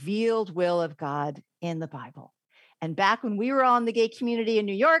the revealed will of God in the Bible. And back when we were all in the gay community in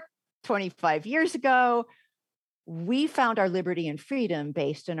New York 25 years ago, we found our liberty and freedom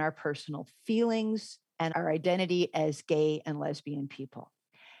based on our personal feelings and our identity as gay and lesbian people.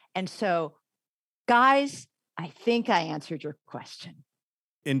 And so, guys, I think I answered your question.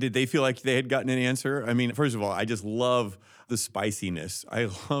 And did they feel like they had gotten an answer? I mean, first of all, I just love the spiciness. I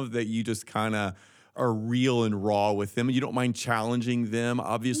love that you just kind of are real and raw with them. You don't mind challenging them.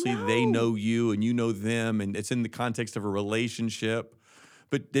 Obviously, They know you and you know them, and it's in the context of a relationship.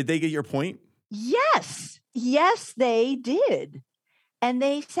 But did they get your point? Yes. Yes, they did. And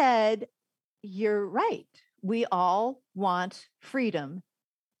they said, you're right. We all want freedom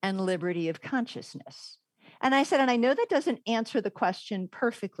and liberty of consciousness. And I said, and I know that doesn't answer the question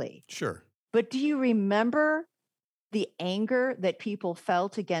perfectly. Sure. But do you remember the anger that people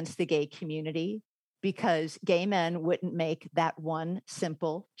felt against the gay community because gay men wouldn't make that one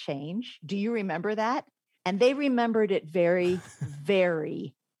simple change? Do you remember that? And they remembered it very,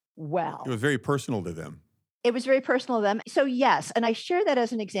 very well. It was very personal to them. It was very personal to them. So yes, and I share that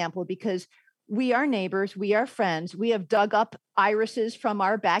as an example because we are neighbors, we are friends. We have dug up irises from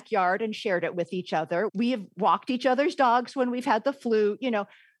our backyard and shared it with each other. We have walked each other's dogs when we've had the flu,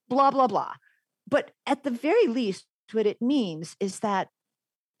 blah, blah, blah. But at the very least, what it means is that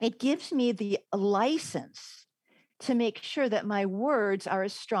it gives me the license to make sure that my words are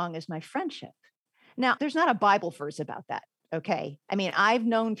as strong as my friendship. Now, there's not a Bible verse about that. Okay. I mean, I've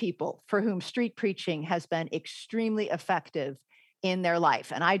known people for whom street preaching has been extremely effective in their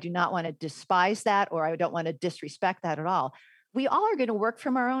life. And I do not want to despise that, or I don't want to disrespect that at all. We all are going to work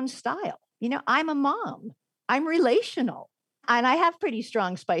from our own style. I'm a mom. I'm relational. And I have pretty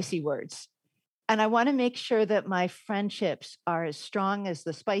strong, spicy words. And I want to make sure that my friendships are as strong as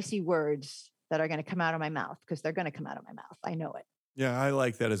the spicy words that are going to come out of my mouth, because they're going to come out of my mouth. I know it. Yeah, I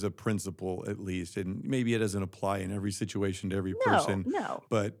like that as a principle, at least. And maybe it doesn't apply in every situation to every person. No.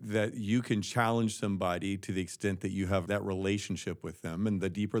 But that you can challenge somebody to the extent that you have that relationship with them. And the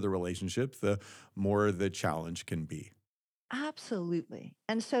deeper the relationship, the more the challenge can be. Absolutely.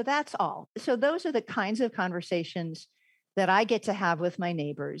 And so that's all. So those are the kinds of conversations that I get to have with my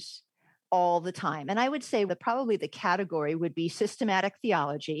neighbors all the time. And I would say that probably the category would be systematic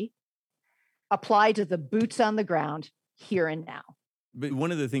theology applied to the boots on the ground here and now. But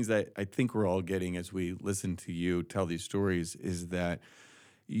one of the things that I think we're all getting as we listen to you tell these stories is that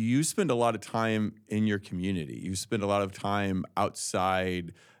you spend a lot of time in your community. You spend a lot of time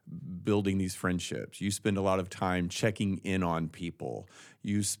outside building these friendships. You spend a lot of time checking in on people.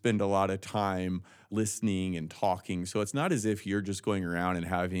 You spend a lot of time listening and talking. So it's not as if you're just going around and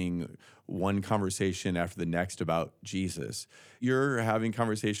having one conversation after the next about Jesus. You're having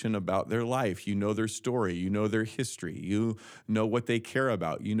conversation about their life. You know their story. You know their history. You know what they care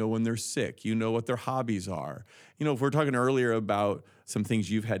about. You know when they're sick. You know what their hobbies are. If we're talking earlier about some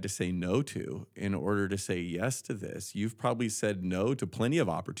things you've had to say no to in order to say yes to this, you've probably said no to plenty of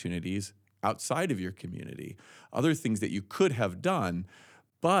opportunities outside of your community, other things that you could have done,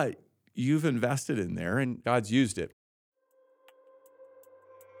 but you've invested in there and God's used it.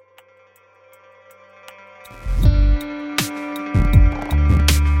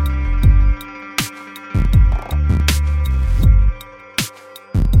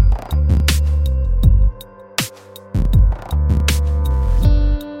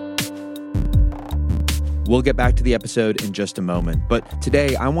 We'll get back to the episode in just a moment, but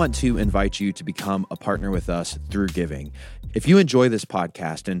today I want to invite you to become a partner with us through giving. If you enjoy this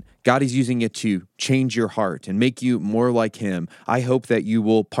podcast and God is using it to change your heart and make you more like Him, I hope that you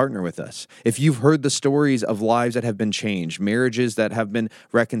will partner with us. If you've heard the stories of lives that have been changed, marriages that have been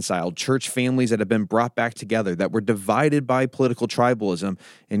reconciled, church families that have been brought back together, that were divided by political tribalism,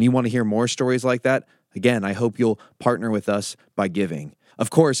 and you want to hear more stories like that, again, I hope you'll partner with us by giving. Of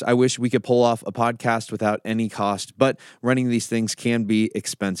course, I wish we could pull off a podcast without any cost, but running these things can be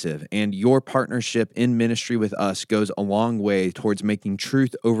expensive, and your partnership in ministry with us goes a long way towards making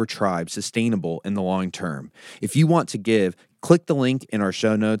Truth Over Tribe sustainable in the long term. If you want to give, click the link in our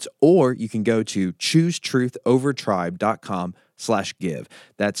show notes, or you can go to choosetruthovertribe.com/give.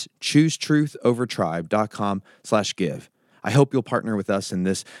 That's choosetruthovertribe.com/give. I hope you'll partner with us in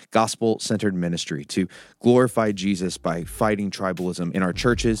this gospel-centered ministry to glorify Jesus by fighting tribalism in our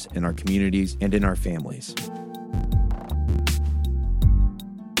churches, in our communities, and in our families.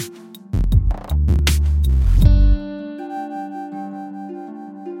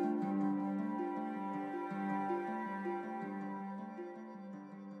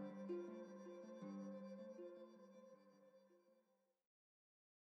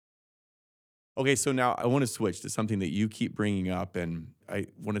 Okay, so now I want to switch to something that you keep bringing up, and I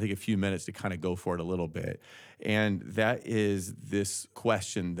want to take a few minutes to kind of go for it a little bit. And that is this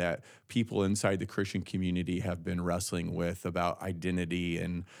question that people inside the Christian community have been wrestling with about identity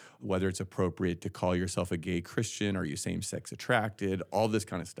and whether it's appropriate to call yourself a gay Christian. Are you same-sex attracted? All this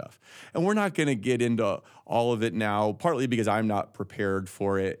kind of stuff. And we're not going to get into all of it now, partly because I'm not prepared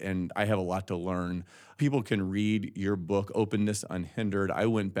for it and I have a lot to learn. People can read your book, Openness Unhindered. I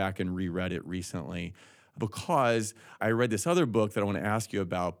went back and reread it recently because I read this other book that I want to ask you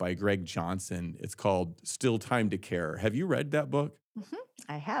about by Greg Johnson. It's called Still Time to Care. Have you read that book? Mm-hmm.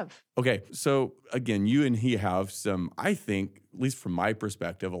 I have. Okay, so again, you and he have some, I think, at least from my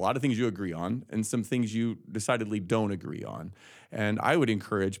perspective, a lot of things you agree on and some things you decidedly don't agree on. And I would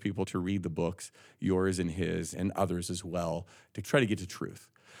encourage people to read the books, yours and his and others as well, to try to get to truth.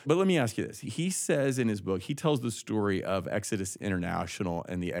 But let me ask you this. He says in his book, he tells the story of Exodus International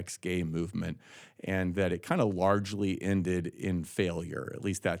and the ex-gay movement, and that it kind of largely ended in failure. At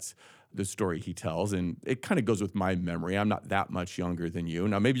least that's the story he tells, and it kind of goes with my memory. I'm not that much younger than you.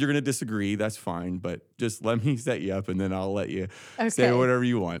 Now, maybe you're going to disagree. That's fine, but just let me set you up, and then I'll let you say whatever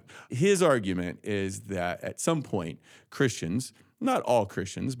you want. His argument is that at some point, Christians, not all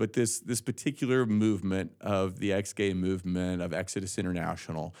Christians, but this particular movement of the ex-gay movement of Exodus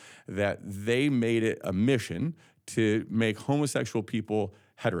International, that they made it a mission to make homosexual people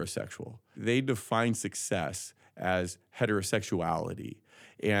heterosexual. They define success as heterosexuality.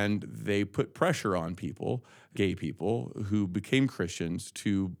 And they put pressure on people, gay people, who became Christians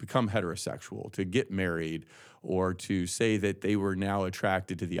to become heterosexual, to get married, or to say that they were now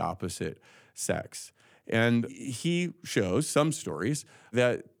attracted to the opposite sex. And he shows some stories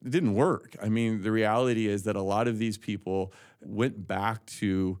that didn't work. I mean, the reality is that a lot of these people went back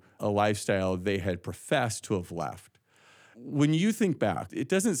to a lifestyle they had professed to have left. When you think back, it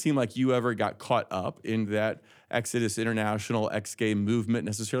doesn't seem like you ever got caught up in that Exodus International ex-gay movement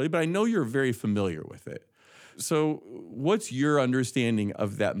necessarily, but I know you're very familiar with it. So what's your understanding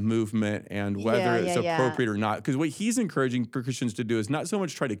of that movement and whether it's appropriate or not? Because what he's encouraging Christians to do is not so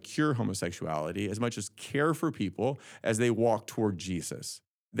much try to cure homosexuality as much as care for people as they walk toward Jesus.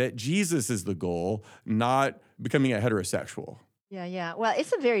 That Jesus is the goal, not becoming a heterosexual. Yeah. Well,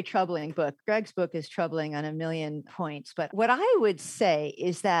 it's a very troubling book. Greg's book is troubling on a million points. But what I would say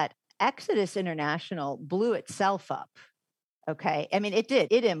is that Exodus International blew itself up. Okay. I mean, it did.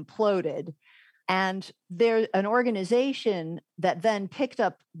 It imploded. And there's an organization that then picked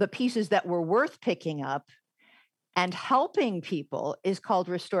up the pieces that were worth picking up and helping people is called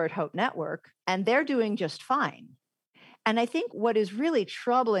Restored Hope Network. And they're doing just fine. And I think what is really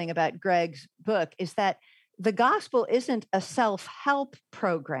troubling about Greg's book is that the gospel isn't a self-help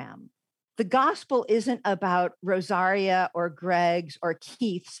program. The gospel isn't about Rosaria or Greg's or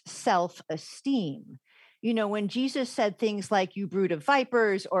Keith's self-esteem. You know, when Jesus said things like, "You brood of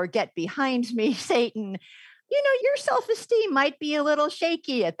vipers," or "Get behind me, Satan," you know, your self-esteem might be a little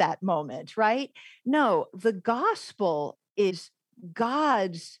shaky at that moment, right? No, the gospel is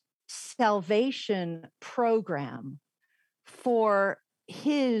God's salvation program for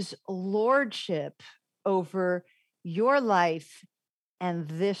his lordship over your life and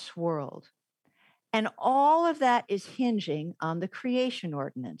this world. And all of that is hinging on the creation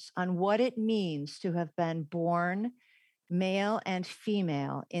ordinance, on what it means to have been born male and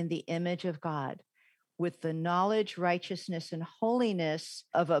female in the image of God. with the knowledge, righteousness, and holiness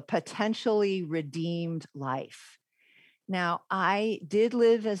of a potentially redeemed life. Now, I did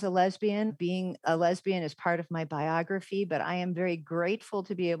live as a lesbian. Being a lesbian is part of my biography, but I am very grateful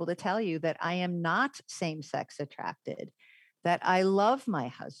to be able to tell you that I am not same sex attracted, that I love my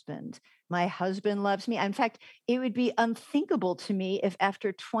husband. My husband loves me. In fact, it would be unthinkable to me if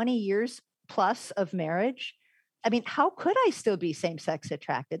after 20 years plus of marriage, I mean, how could I still be same sex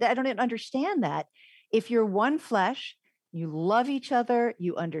attracted? I don't even understand that. If you're one flesh, you love each other,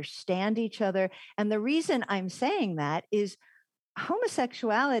 you understand each other. And the reason I'm saying that is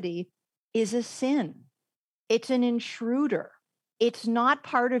homosexuality is a sin. It's an intruder. It's not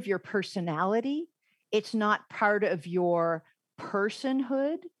part of your personality. It's not part of your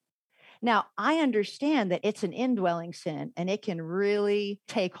personhood. Now, I understand that it's an indwelling sin and it can really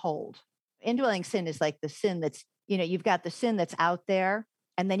take hold. Indwelling sin is like the sin that's, you've got the sin that's out there,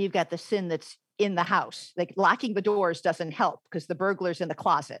 and then you've got the sin that's in the house. Like locking the doors doesn't help because the burglar's in the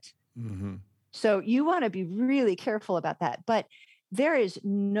closet. Mm-hmm. So you want to be really careful about that. But there is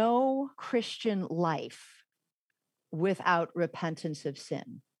no Christian life without repentance of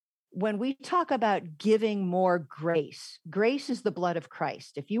sin. When we talk about giving more grace, grace is the blood of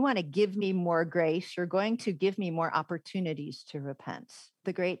Christ. If you want to give me more grace, you're going to give me more opportunities to repent.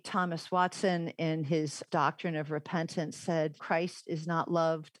 The great Thomas Watson, in his doctrine of repentance, said, Christ is not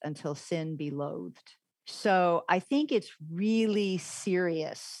loved until sin be loathed. So I think it's really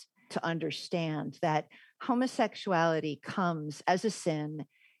serious to understand that homosexuality comes as a sin.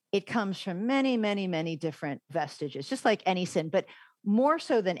 It comes from many, many, many different vestiges, just like any sin. But more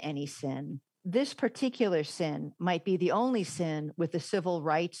so than any sin, this particular sin might be the only sin with the civil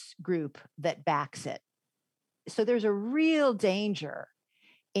rights group that backs it. So there's a real danger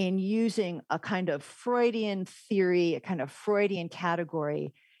in using a kind of Freudian theory, a kind of Freudian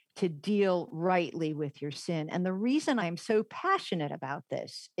category to deal rightly with your sin. And the reason I'm so passionate about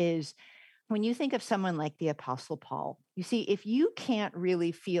this is when you think of someone like the Apostle Paul, you see, if you can't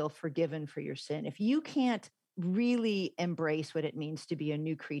really feel forgiven for your sin, if you can't really embrace what it means to be a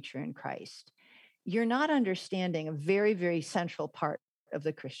new creature in Christ, you're not understanding a very, very central part of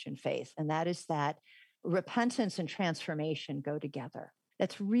the Christian faith. And that is that repentance and transformation go together.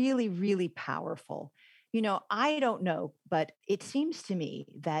 That's really, really powerful. I don't know, but it seems to me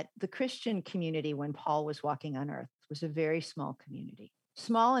that the Christian community when Paul was walking on earth was a very small community.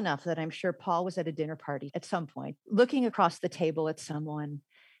 Small enough that I'm sure Paul was at a dinner party at some point, looking across the table at someone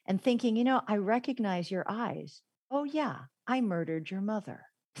and thinking, I recognize your eyes. Oh, yeah, I murdered your mother.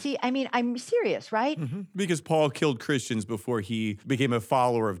 See, I mean, I'm serious, right? Mm-hmm. Because Paul killed Christians before he became a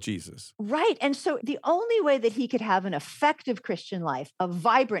follower of Jesus. Right. And so the only way that he could have an effective Christian life, a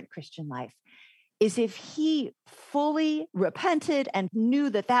vibrant Christian life, is if he fully repented and knew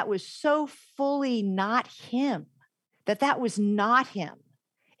that that was so fully not him, that was not him.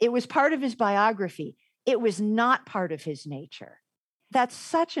 It was part of his biography. It was not part of his nature. That's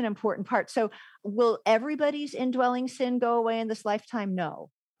such an important part. So will everybody's indwelling sin go away in this lifetime? No.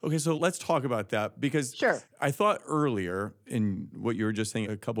 Okay, so let's talk about that because Sure. I thought earlier in what you were just saying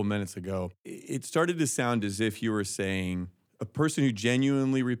a couple minutes ago, it started to sound as if you were saying a person who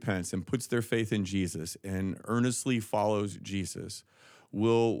genuinely repents and puts their faith in Jesus and earnestly follows Jesus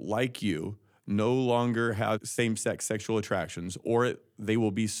will, like you, no longer have same-sex sexual attractions, or they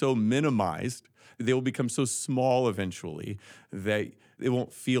will be so minimized, they will become so small eventually that it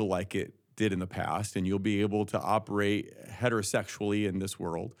won't feel like it did in the past, and you'll be able to operate heterosexually in this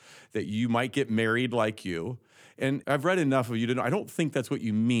world, that you might get married like you. And I've read enough of you to know, I don't think that's what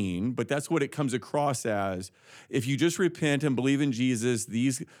you mean, but that's what it comes across as. If you just repent and believe in Jesus,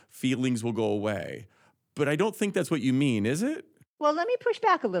 these feelings will go away. But I don't think that's what you mean, is it? Well, let me push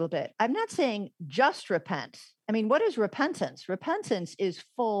back a little bit. I'm not saying just repent. I mean, what is repentance? Repentance is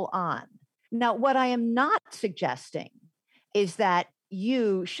full on. Now, what I am not suggesting is that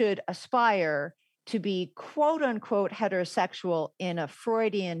you should aspire to be quote unquote heterosexual in a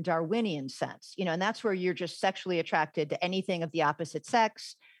Freudian Darwinian sense, and that's where you're just sexually attracted to anything of the opposite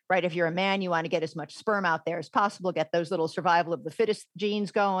sex, right? If you're a man, you want to get as much sperm out there as possible, get those little survival of the fittest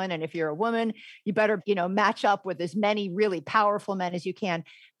genes going. And if you're a woman, you better, match up with as many really powerful men as you can.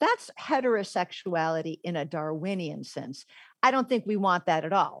 That's heterosexuality in a Darwinian sense. I don't think we want that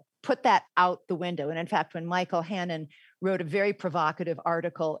at all. Put that out the window. And in fact, when Michael Hannon wrote a very provocative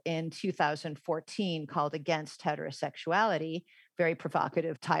article in 2014 called Against Heterosexuality, very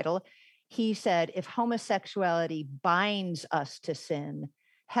provocative title, he said, if homosexuality binds us to sin,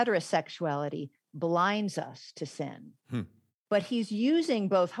 heterosexuality blinds us to sin. But he's using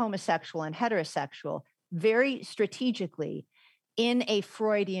both homosexual and heterosexual very strategically in a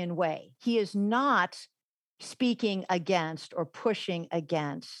Freudian way. He is not speaking against or pushing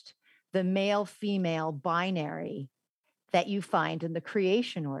against the male-female binary that you find in the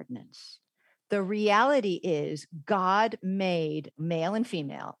creation ordinance. The reality is God made male and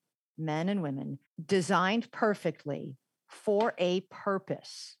female, men and women, designed perfectly for a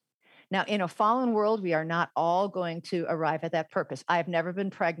purpose. Now, in a fallen world, we are not all going to arrive at that purpose. I've never been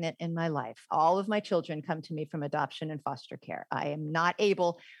pregnant in my life. All of my children come to me from adoption and foster care. I am not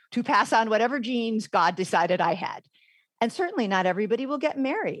able to pass on whatever genes God decided I had. And certainly not everybody will get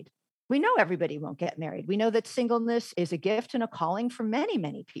married. We know everybody won't get married. We know that singleness is a gift and a calling for many,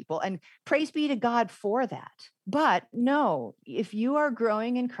 many people. And praise be to God for that. But no, if you are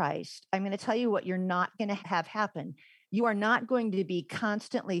growing in Christ, I'm going to tell you what you're not going to have happen. You are not going to be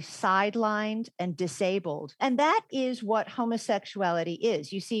constantly sidelined and disabled. And that is what homosexuality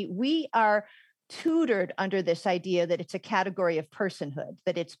is. You see, we are tutored under this idea that it's a category of personhood,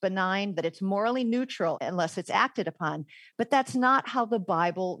 that it's benign, that it's morally neutral unless it's acted upon. But that's not how the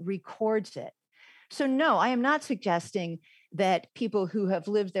Bible records it. So no, I am not suggesting that people who have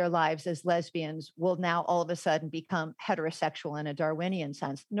lived their lives as lesbians will now all of a sudden become heterosexual in a Darwinian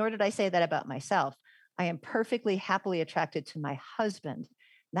sense, nor did I say that about myself. I am perfectly happily attracted to my husband.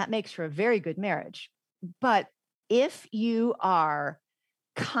 That makes for a very good marriage. But if you are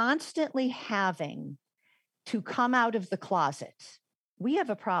constantly having to come out of the closet, we have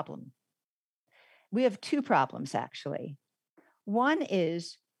a problem. We have two problems, actually. One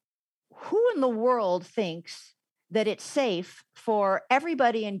is, who in the world thinks that it's safe for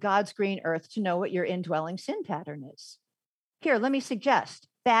everybody in God's green earth to know what your indwelling sin pattern is? Here, let me suggest,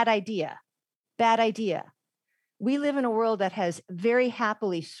 bad idea. Bad idea. We live in a world that has very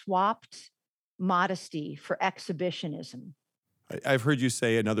happily swapped modesty for exhibitionism. I've heard you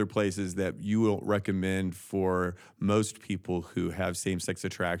say in other places that you will recommend for most people who have same-sex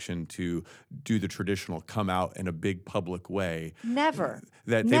attraction to do the traditional come out in a big public way. Never.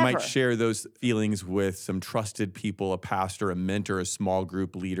 That they Never. might share those feelings with some trusted people, a pastor, a mentor, a small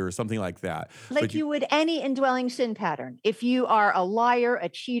group leader, or something like that. Like you would any indwelling sin pattern. If you are a liar, a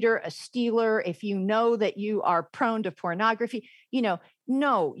cheater, a stealer, if you know that you are prone to pornography,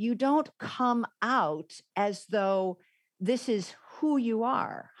 no, you don't come out as though this is who you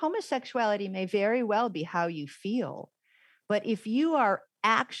are. Homosexuality may very well be how you feel. But if you are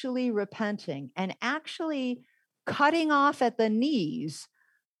actually repenting and actually cutting off at the knees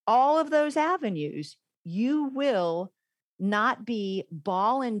all of those avenues, you will not be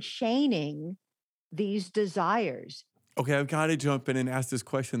ball and chaining these desires. Okay, I've got to jump in and ask this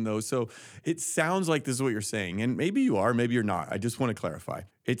question, though. So it sounds like this is what you're saying, and maybe you are, maybe you're not. I just want to clarify.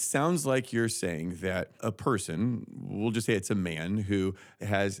 It sounds like you're saying that a person, we'll just say it's a man who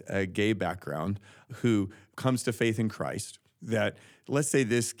has a gay background, who comes to faith in Christ, that let's say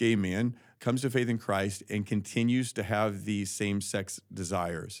this gay man comes to faith in Christ and continues to have these same-sex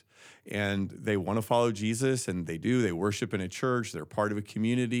desires. And they want to follow Jesus, and they do. They worship in a church. They're part of a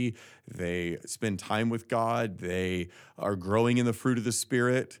community. They spend time with God. They are growing in the fruit of the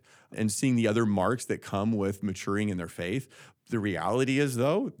Spirit and seeing the other marks that come with maturing in their faith. The reality is,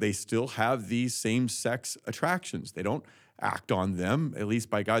 though, they still have these same-sex attractions. They don't act on them, at least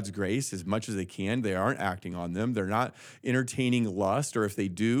by God's grace, as much as they can. They aren't acting on them. They're not entertaining lust, or if they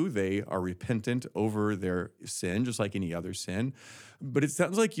do, they are repentant over their sin, just like any other sin. But it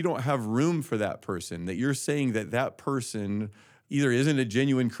sounds like you don't have room for that person, that you're saying that that person either isn't a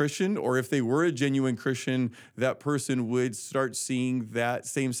genuine Christian, or if they were a genuine Christian, that person would start seeing that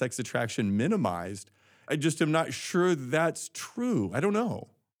same-sex attraction minimized. I just am not sure that's true. I don't know.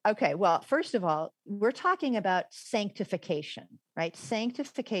 Okay, well, first of all, we're talking about sanctification, right?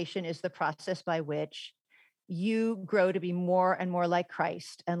 Sanctification is the process by which you grow to be more and more like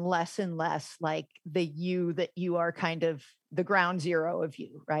Christ and less like the you that you are kind of the ground zero of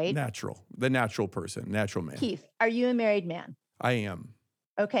you, right? The natural person, natural man. Keith, are you a married man? I am.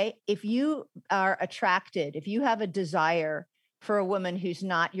 Okay, if you are attracted, if you have a desire for a woman who's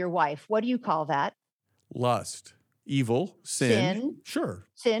not your wife, what do you call that? Lust. Evil, sin. Sure.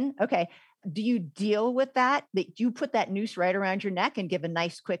 Sin. Okay. Do you deal with that? Do you put that noose right around your neck and give a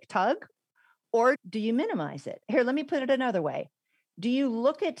nice quick tug? Or do you minimize it? Here, let me put it another way. Do you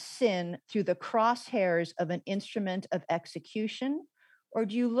look at sin through the crosshairs of an instrument of execution? Or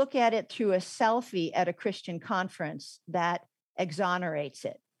do you look at it through a selfie at a Christian conference that exonerates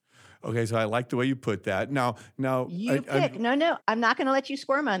it? Okay, so I like the way you put that. Now, you pick. No, I'm not going to let you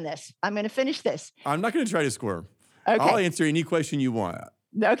squirm on this. I'm going to finish this. I'm not going to try to squirm. Okay. I'll answer any question you want.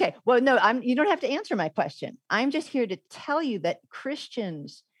 Okay. Well, no, you don't have to answer my question. I'm just here to tell you that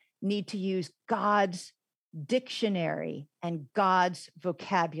Christians need to use God's dictionary and God's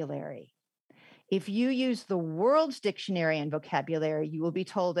vocabulary. If you use the world's dictionary and vocabulary, you will be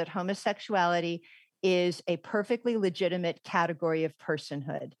told that homosexuality is a perfectly legitimate category of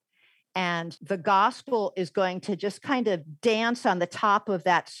personhood. And the gospel is going to just kind of dance on the top of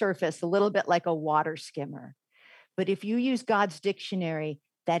that surface, a little bit like a water skimmer. But if you use God's dictionary,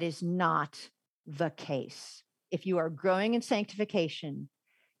 that is not the case. If you are growing in sanctification,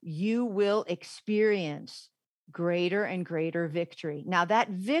 you will experience greater and greater victory. Now, that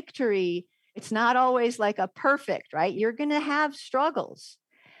victory, it's not always like a perfect, right? You're going to have struggles.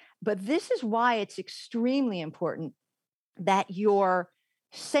 But this is why it's extremely important that your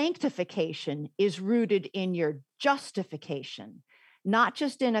sanctification is rooted in your justification, not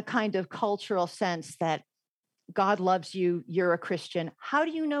just in a kind of cultural sense that God loves you, you're a Christian. How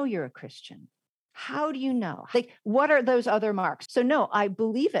do you know you're a Christian? How do you know? Like, what are those other marks? So no, I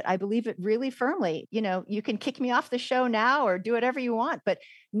believe it. I believe it really firmly. You know, you can kick me off the show now or do whatever you want. But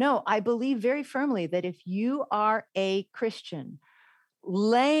no, I believe very firmly that if you are a Christian,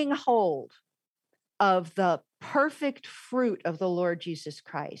 laying hold of the perfect fruit of the Lord Jesus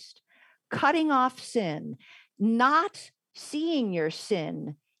Christ, cutting off sin, not seeing your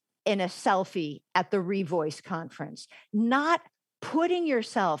sin in a selfie at the Revoice conference, not putting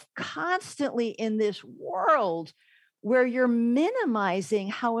yourself constantly in this world where you're minimizing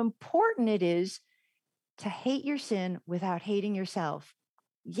how important it is to hate your sin without hating yourself.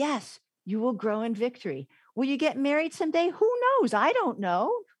 Yes, you will grow in victory. Will you get married someday? Who knows? I don't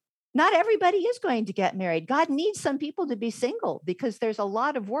know. Not everybody is going to get married. God needs some people to be single because there's a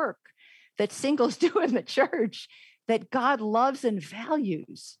lot of work that singles do in the church that God loves and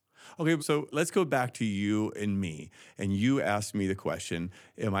values. Okay, so let's go back to you and me. And you asked me the question,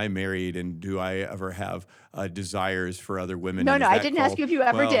 am I married and do I ever have desires for other women? No, And no, is I that didn't ask called- you if you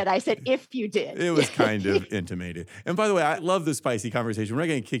ever well, did. I said if you did. It was kind of intimated. And by the way, I love the spicy conversation. We're not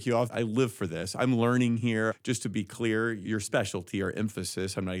going to kick you off. I live for this. I'm learning here. Just to be clear, your specialty or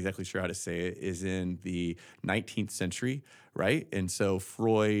emphasis, I'm not exactly sure how to say it, is in the 19th century, right? And so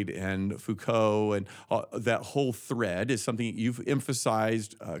Freud and Foucault and that whole thread is something you've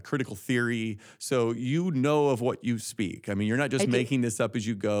emphasized, critical theory. So you know of what you speak. I mean, you're not just making this up as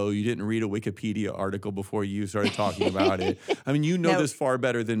you go. You didn't read a Wikipedia article before you started talking about it. I mean, you know this far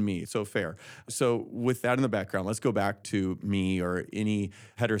better than me, so fair. So with that in the background, let's go back to me or any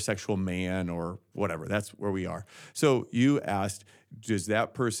heterosexual man or whatever. That's where we are. So you asked, does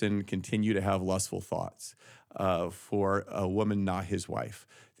that person continue to have lustful thoughts for a woman not his wife?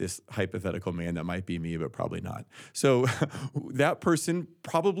 This hypothetical man that might be me, but probably not. So that person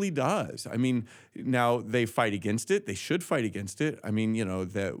probably does. I mean, now they fight against it. They should fight against it. I mean, you know,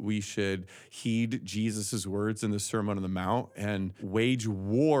 that we should heed Jesus's words in the Sermon on the Mount and wage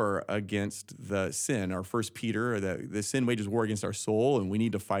war against the sin. Our First Peter, the sin wages war against our soul, and we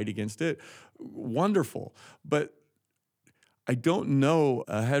need to fight against it. Wonderful. But I don't know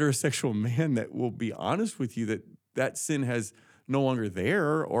a heterosexual man that will be honest with you that that sin has no longer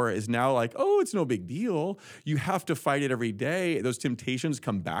there or is now like, oh, it's no big deal. You have to fight it every day. Those temptations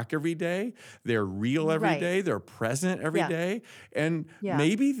come back every day. They're real every day. They're present every day. And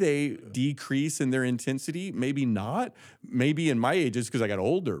maybe they decrease in their intensity, maybe not. Maybe in my age, it's because I got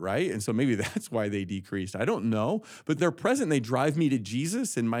older, right? And so maybe that's why they decreased. I don't know. But they're present. They drive me to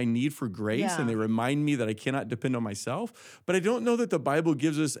Jesus and my need for grace, and they remind me that I cannot depend on myself. But I don't know that the Bible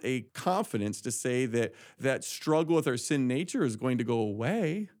gives us a confidence to say that that struggle with our sin nature is going to go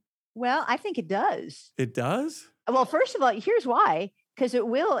away. Well, I think it does. It does? Well, first of all, here's why. Because it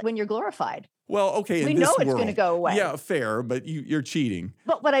will when you're glorified. Well, okay, we in this know it's world, going to go away. Yeah, fair, but you're cheating.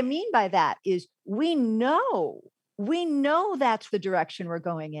 But what I mean by that is we know that's the direction we're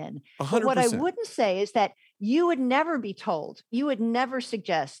going in. 100%. But what I wouldn't say is that you would never be told, you would never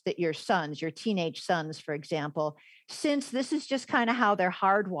suggest that your sons, your teenage sons, for example, since this is just kind of how they're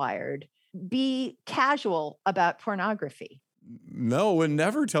hardwired, be casual about pornography. No, and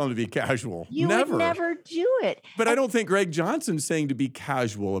never tell them to be casual. You would never do it. But I don't think Greg Johnson's saying to be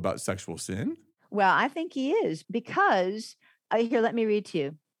casual about sexual sin. Well, I think he is because, here, let me read to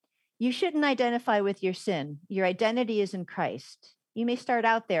you. You shouldn't identify with your sin. Your identity is in Christ. You may start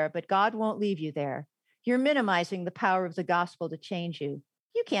out there, but God won't leave you there. You're minimizing the power of the gospel to change you.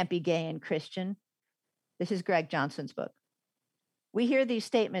 You can't be gay and Christian. This is Greg Johnson's book. We hear these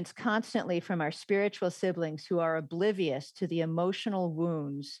statements constantly from our spiritual siblings who are oblivious to the emotional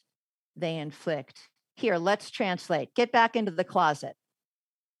wounds they inflict. Here, let's translate. Get back into the closet.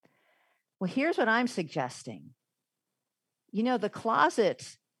 Well, here's what I'm suggesting. You know, the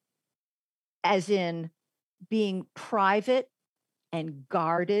closet, as in being private and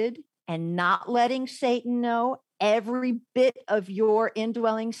guarded and not letting Satan know every bit of your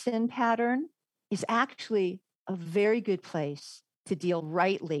indwelling sin pattern is actually a very good place to deal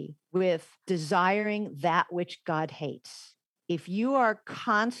rightly with desiring that which God hates. If you are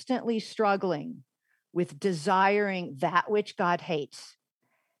constantly struggling with desiring that which God hates,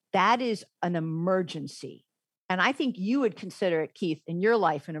 that is an emergency. And I think you would consider it, Keith, in your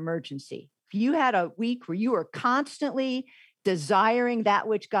life, an emergency. If you had a week where you were constantly desiring that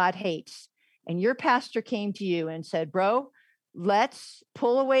which God hates, and your pastor came to you and said, bro, let's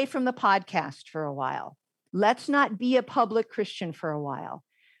pull away from the podcast for a while. Let's not be a public Christian for a while.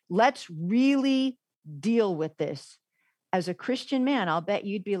 Let's really deal with this. As a Christian man, I'll bet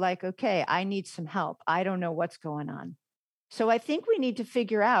you'd be like, okay, I need some help. I don't know what's going on. So I think we need to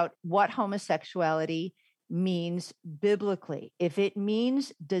figure out what homosexuality means biblically. If it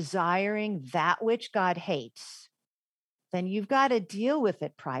means desiring that which God hates, then you've got to deal with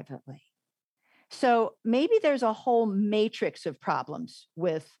it privately. So maybe there's a whole matrix of problems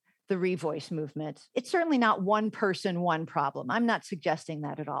with the Revoice movement. It's certainly not one person, one problem. I'm not suggesting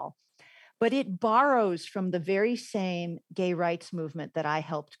that at all. But it borrows from the very same gay rights movement that I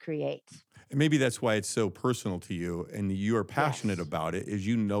helped create. And maybe that's why it's so personal to you and you are passionate about it, is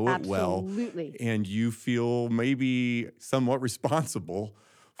you know it Absolutely. well and you feel maybe somewhat responsible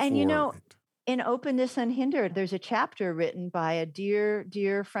and for it. In Openness Unhindered, there's a chapter written by a dear,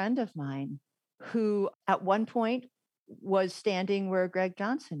 dear friend of mine who at one point was standing where Greg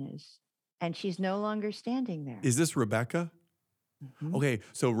Johnson is, and she's no longer standing there. Is this Rebecca? Mm-hmm. Okay,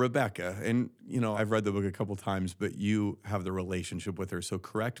 so Rebecca, and I've read the book a couple times, but you have the relationship with her. So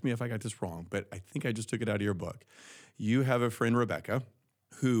correct me if I got this wrong, but I think I just took it out of your book. You have a friend, Rebecca,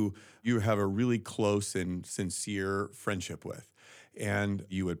 who you have a really close and sincere friendship with. And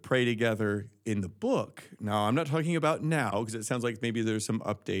you would pray together in the book. Now, I'm not talking about now, because it sounds like maybe there's some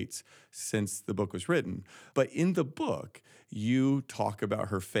updates since the book was written. But in the book, you talk about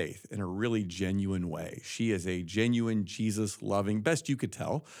her faith in a really genuine way. She is a genuine Jesus-loving, best you could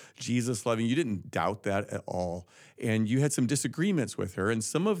tell, Jesus-loving. You didn't doubt that at all. And you had some disagreements with her. And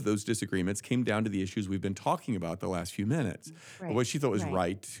some of those disagreements came down to the issues we've been talking about the last few minutes. Right. What she thought was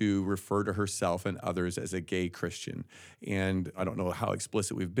right to refer to herself and others as a gay Christian. And I don't know how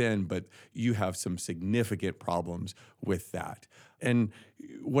explicit we've been, but you have some significant problems with that. And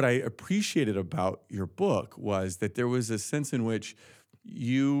what I appreciated about your book was that there was a sense in which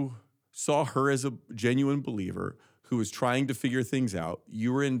you saw her as a genuine believer who was trying to figure things out.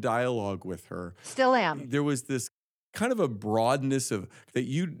 You were in dialogue with her. Still am. There was this kind of a broadness of that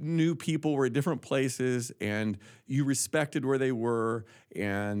you knew people were at different places and you respected where they were.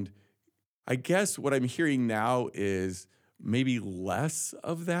 And I guess what I'm hearing now is maybe less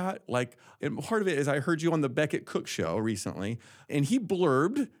of that. And part of it is I heard you on the Beckett Cook show recently, and he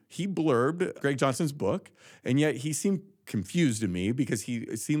blurbed Greg Johnson's book, and yet he seemed confused to me because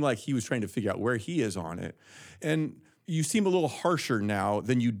it seemed like he was trying to figure out where he is on it. And you seem a little harsher now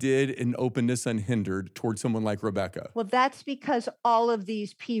than you did in Openness Unhindered towards someone like Rebecca. Well, that's because all of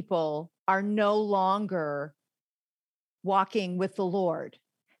these people are no longer walking with the Lord.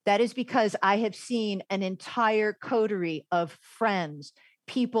 That is because I have seen an entire coterie of friends,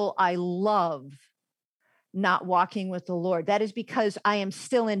 people I love, not walking with the Lord. That is because I am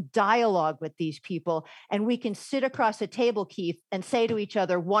still in dialogue with these people, and we can sit across a table, Keith, and say to each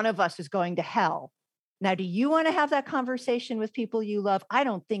other, one of us is going to hell. Now, do you want to have that conversation with people you love? I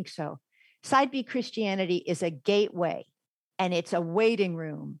don't think so. Side B Christianity is a gateway, and it's a waiting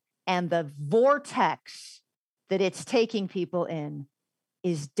room, and the vortex that it's taking people in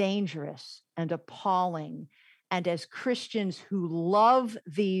is dangerous and appalling. And as Christians who love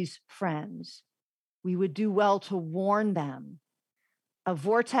these friends, we would do well to warn them. A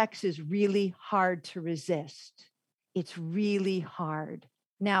vortex is really hard to resist. It's really hard.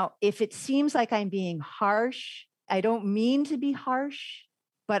 Now, if it seems like I'm being harsh, I don't mean to be harsh,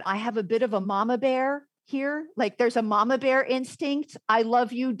 but I have a bit of a mama bear here. Like there's a mama bear instinct. I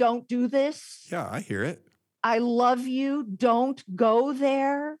love you. Don't do this. Yeah, I hear it. I love you. Don't go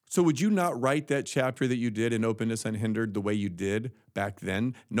there. So would you not write that chapter that you did in Openness Unhindered the way you did back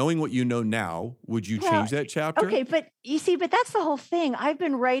then? Knowing what you know now, would you change that chapter? Okay, but you see, that's the whole thing. I've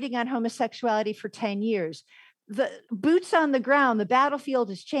been writing on homosexuality for 10 years. The boots on the ground, the battlefield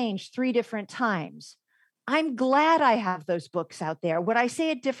has changed 3 different times. I'm glad I have those books out there. Would I say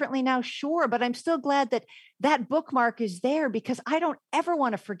it differently now? Sure, but I'm still glad that that bookmark is there because I don't ever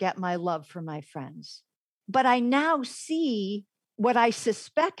want to forget my love for my friends. But I now see what I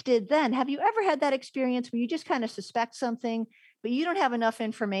suspected then. Have you ever had that experience where you just kind of suspect something, but you don't have enough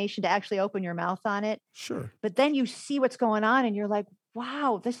information to actually open your mouth on it? Sure. But then you see what's going on and you're like,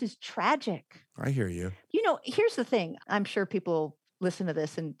 wow, this is tragic. I hear you. Here's the thing. I'm sure people listen to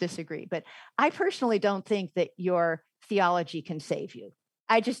this and disagree, but I personally don't think that your theology can save you.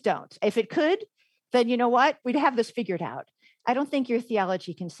 I just don't. If it could, then you know what? We'd have this figured out. I don't think your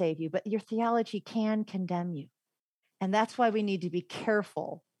theology can save you, but your theology can condemn you. And that's why we need to be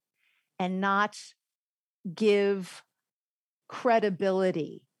careful and not give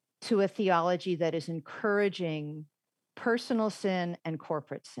credibility to a theology that is encouraging personal sin and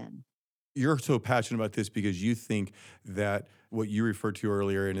corporate sin. You're so passionate about this because you think that what you referred to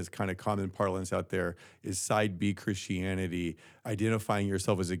earlier and is kind of common parlance out there is side B Christianity, identifying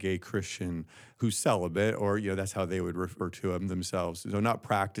yourself as a gay Christian who's celibate, or that's how they would refer to themselves. So not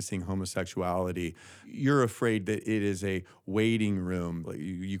practicing homosexuality. You're afraid that it is a waiting room, like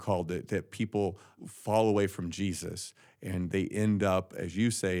you called it, that people fall away from Jesus and they end up, as you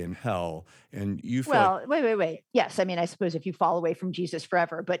say, in hell. And you feel wait. Yes, I mean, I suppose if you fall away from Jesus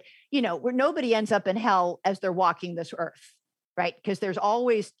forever, but where nobody ends up in hell as they're walking this earth, right? Because there's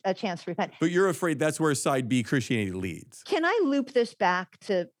always a chance to repent. But you're afraid that's where side B Christianity leads. Can I loop this back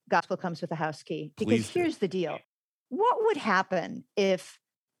to gospel comes with a house key? Because here's the deal. What would happen if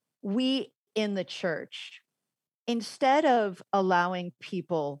we in the church, instead of allowing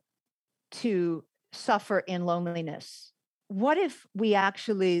people to suffer in loneliness, what if we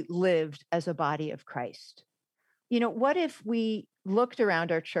actually lived as a body of Christ? What if we looked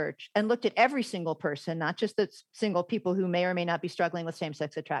around our church and looked at every single person, not just the single people who may or may not be struggling with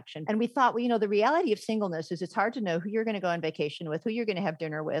same-sex attraction. And we thought, the reality of singleness is it's hard to know who you're going to go on vacation with, who you're going to have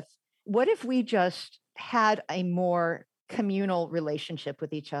dinner with. What if we just had a more communal relationship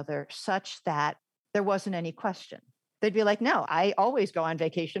with each other such that there wasn't any question? They'd be like, no, I always go on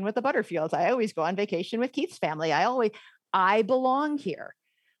vacation with the Butterfields. I always go on vacation with Keith's family. I belong here.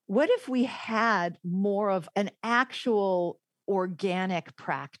 What if we had more of an actual organic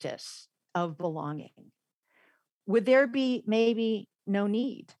practice of belonging? Would there be maybe no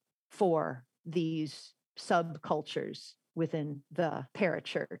need for these subcultures within the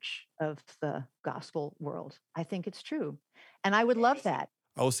parachurch of the gospel world? I think it's true. And I would love that.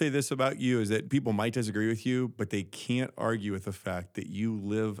 I will say this about you is that people might disagree with you, but they can't argue with the fact that you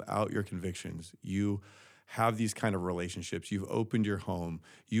live out your convictions. You have these kind of relationships. You've opened your home.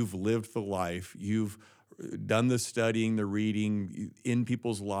 You've lived the life. You've done the studying, the reading in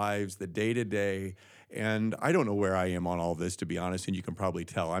people's lives, the day-to-day. And I don't know where I am on all this, to be honest, and you can probably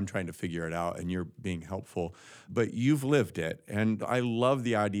tell. I'm trying to figure it out, and you're being helpful. But you've lived it, and I love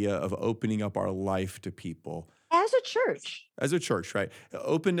the idea of opening up our life to people. As a church. As a church, right?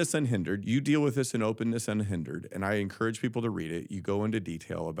 Openness Unhindered. You deal with this in Openness Unhindered, and I encourage people to read it. You go into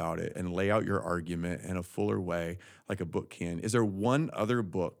detail about it and lay out your argument in a fuller way, like a book can. Is there one other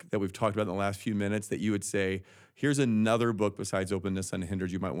book that we've talked about in the last few minutes that you would say, here's another book besides Openness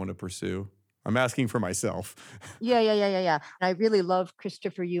Unhindered you might want to pursue? I'm asking for myself. Yeah. I really love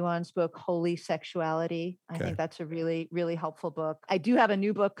Christopher Yuan's book, Holy Sexuality. I think that's a really, really helpful book. I do have a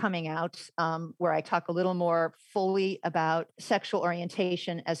new book coming out where I talk a little more fully about sexual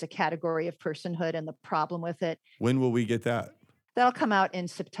orientation as a category of personhood and the problem with it. When will we get that? That'll come out in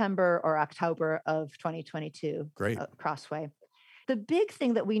September or October of 2022. Great. Crossway. The big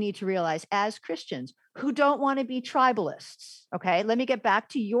thing that we need to realize as Christians who don't want to be tribalists, okay, let me get back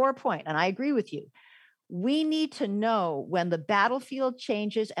to your point, and I agree with you. We need to know when the battlefield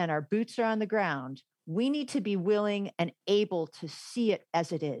changes and our boots are on the ground, we need to be willing and able to see it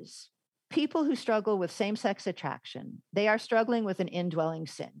as it is. People who struggle with same-sex attraction, they are struggling with an indwelling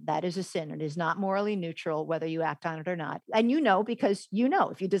sin. That is a sin. It is not morally neutral, whether you act on it or not. And because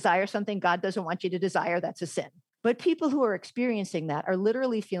if you desire something God doesn't want you to desire, that's a sin. But people who are experiencing that are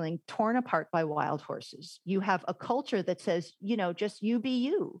literally feeling torn apart by wild horses. You have a culture that says, just you be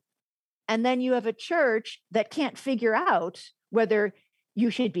you. And then you have a church that can't figure out whether you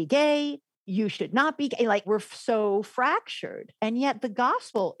should be gay, you should not be gay. Like, we're so fractured. And yet the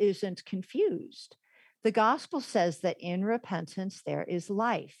gospel isn't confused. The gospel says that in repentance, there is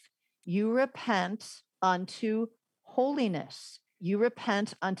life. You repent unto holiness. You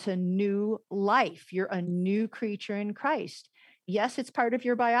repent unto new life. You're a new creature in Christ. Yes, it's part of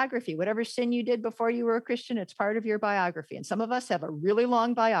your biography. Whatever sin you did before you were a Christian, it's part of your biography. And some of us have a really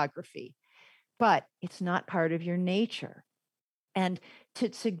long biography, but it's not part of your nature. And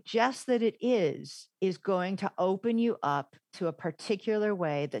to suggest that it is going to open you up to a particular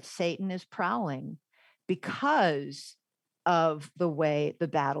way that Satan is prowling because of the way the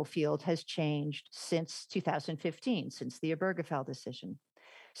battlefield has changed since 2015, since the Obergefell decision.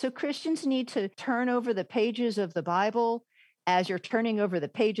 So Christians need to turn over the pages of the Bible as you're turning over the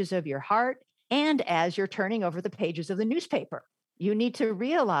pages of your heart and as you're turning over the pages of the newspaper. You need to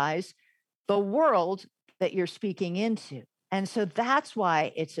realize the world that you're speaking into. And so that's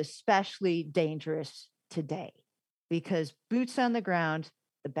why it's especially dangerous today, because boots on the ground,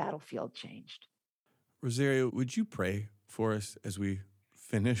 the battlefield changed. Rosaria, would you pray for us as we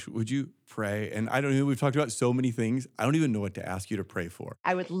finish? Would you pray? And I don't know, we've talked about so many things. I don't even know what to ask you to pray for.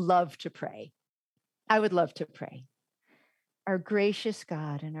 I would love to pray. I would love to pray. Our gracious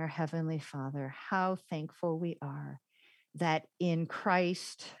God and our Heavenly Father, how thankful we are that in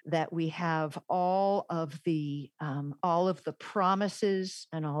Christ that we have all of the promises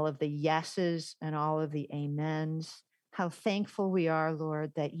and all of the yeses and all of the amens. How thankful we are,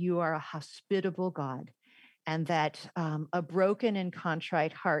 Lord, that you are a hospitable God, and that a broken and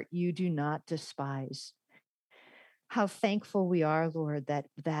contrite heart you do not despise. How thankful we are, Lord,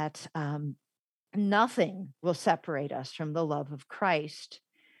 that nothing will separate us from the love of Christ.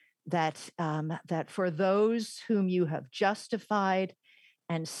 That for those whom you have justified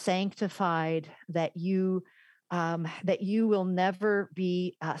and sanctified, that you will never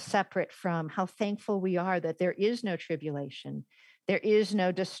be separate from. How thankful we are that there is no tribulation, there is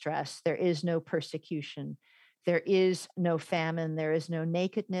no distress, there is no persecution, there is no famine, there is no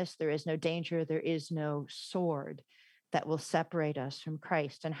nakedness, there is no danger, there is no sword that will separate us from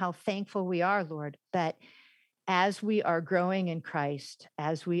Christ. And how thankful we are, Lord, that as we are growing in Christ,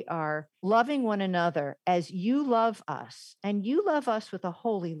 as we are loving one another, as you love us, and you love us with a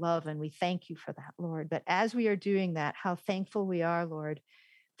holy love, and we thank you for that, Lord. But as we are doing that, how thankful we are, Lord,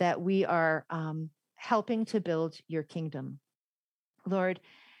 that we are helping to build your kingdom. Lord,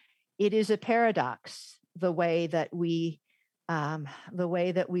 it is a paradox, the way that we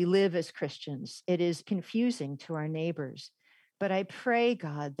live as Christians. It is confusing to our neighbors. But I pray,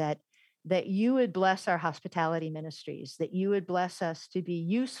 God, that you would bless our hospitality ministries, that you would bless us to be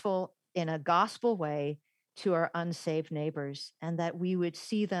useful in a gospel way to our unsaved neighbors, and that we would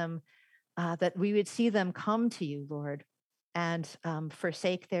see them come to you, Lord, and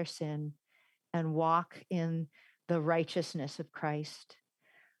forsake their sin and walk in the righteousness of Christ.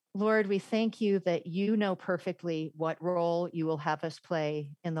 Lord, we thank you that you know perfectly what role you will have us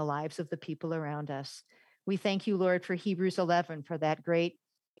play in the lives of the people around us. We thank you, Lord, for Hebrews 11, for that great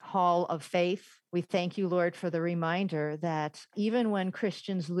hall of faith. We thank you, Lord, for the reminder that even when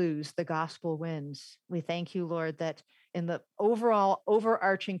Christians lose, the gospel wins. We thank you, Lord, that in the overall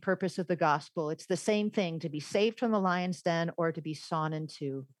overarching purpose of the gospel, it's the same thing, to be saved from the lion's den or to be sawn in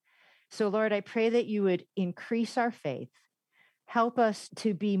two. So, Lord, I pray that you would increase our faith. Help us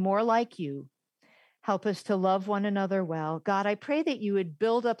to be more like you. Help us to love one another well. God, I pray that you would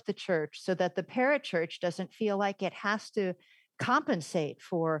build up the church so that the parachurch doesn't feel like it has to compensate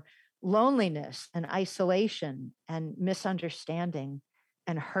for loneliness and isolation and misunderstanding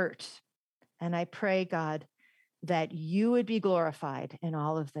and hurt. And I pray, God, that you would be glorified in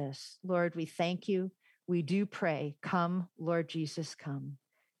all of this. Lord, we thank you. We do pray, come, Lord Jesus, come.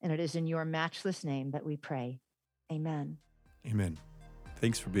 And it is in your matchless name that we pray. Amen. Amen.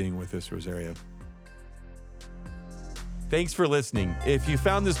 Thanks for being with us, Rosaria. Thanks for listening. If you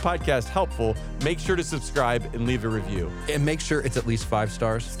found this podcast helpful, make sure to subscribe and leave a review. And make sure it's at least 5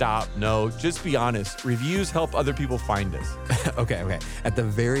 stars. Stop. No, just be honest. Reviews help other people find us. Okay. At the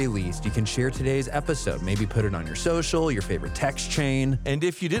very least, you can share today's episode. Maybe put it on your social, your favorite text chain. And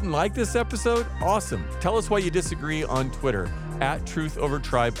if you didn't like this episode, awesome. Tell us why you disagree on Twitter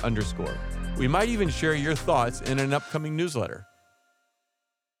 @TruthOverTribe_. We might even share your thoughts in an upcoming newsletter.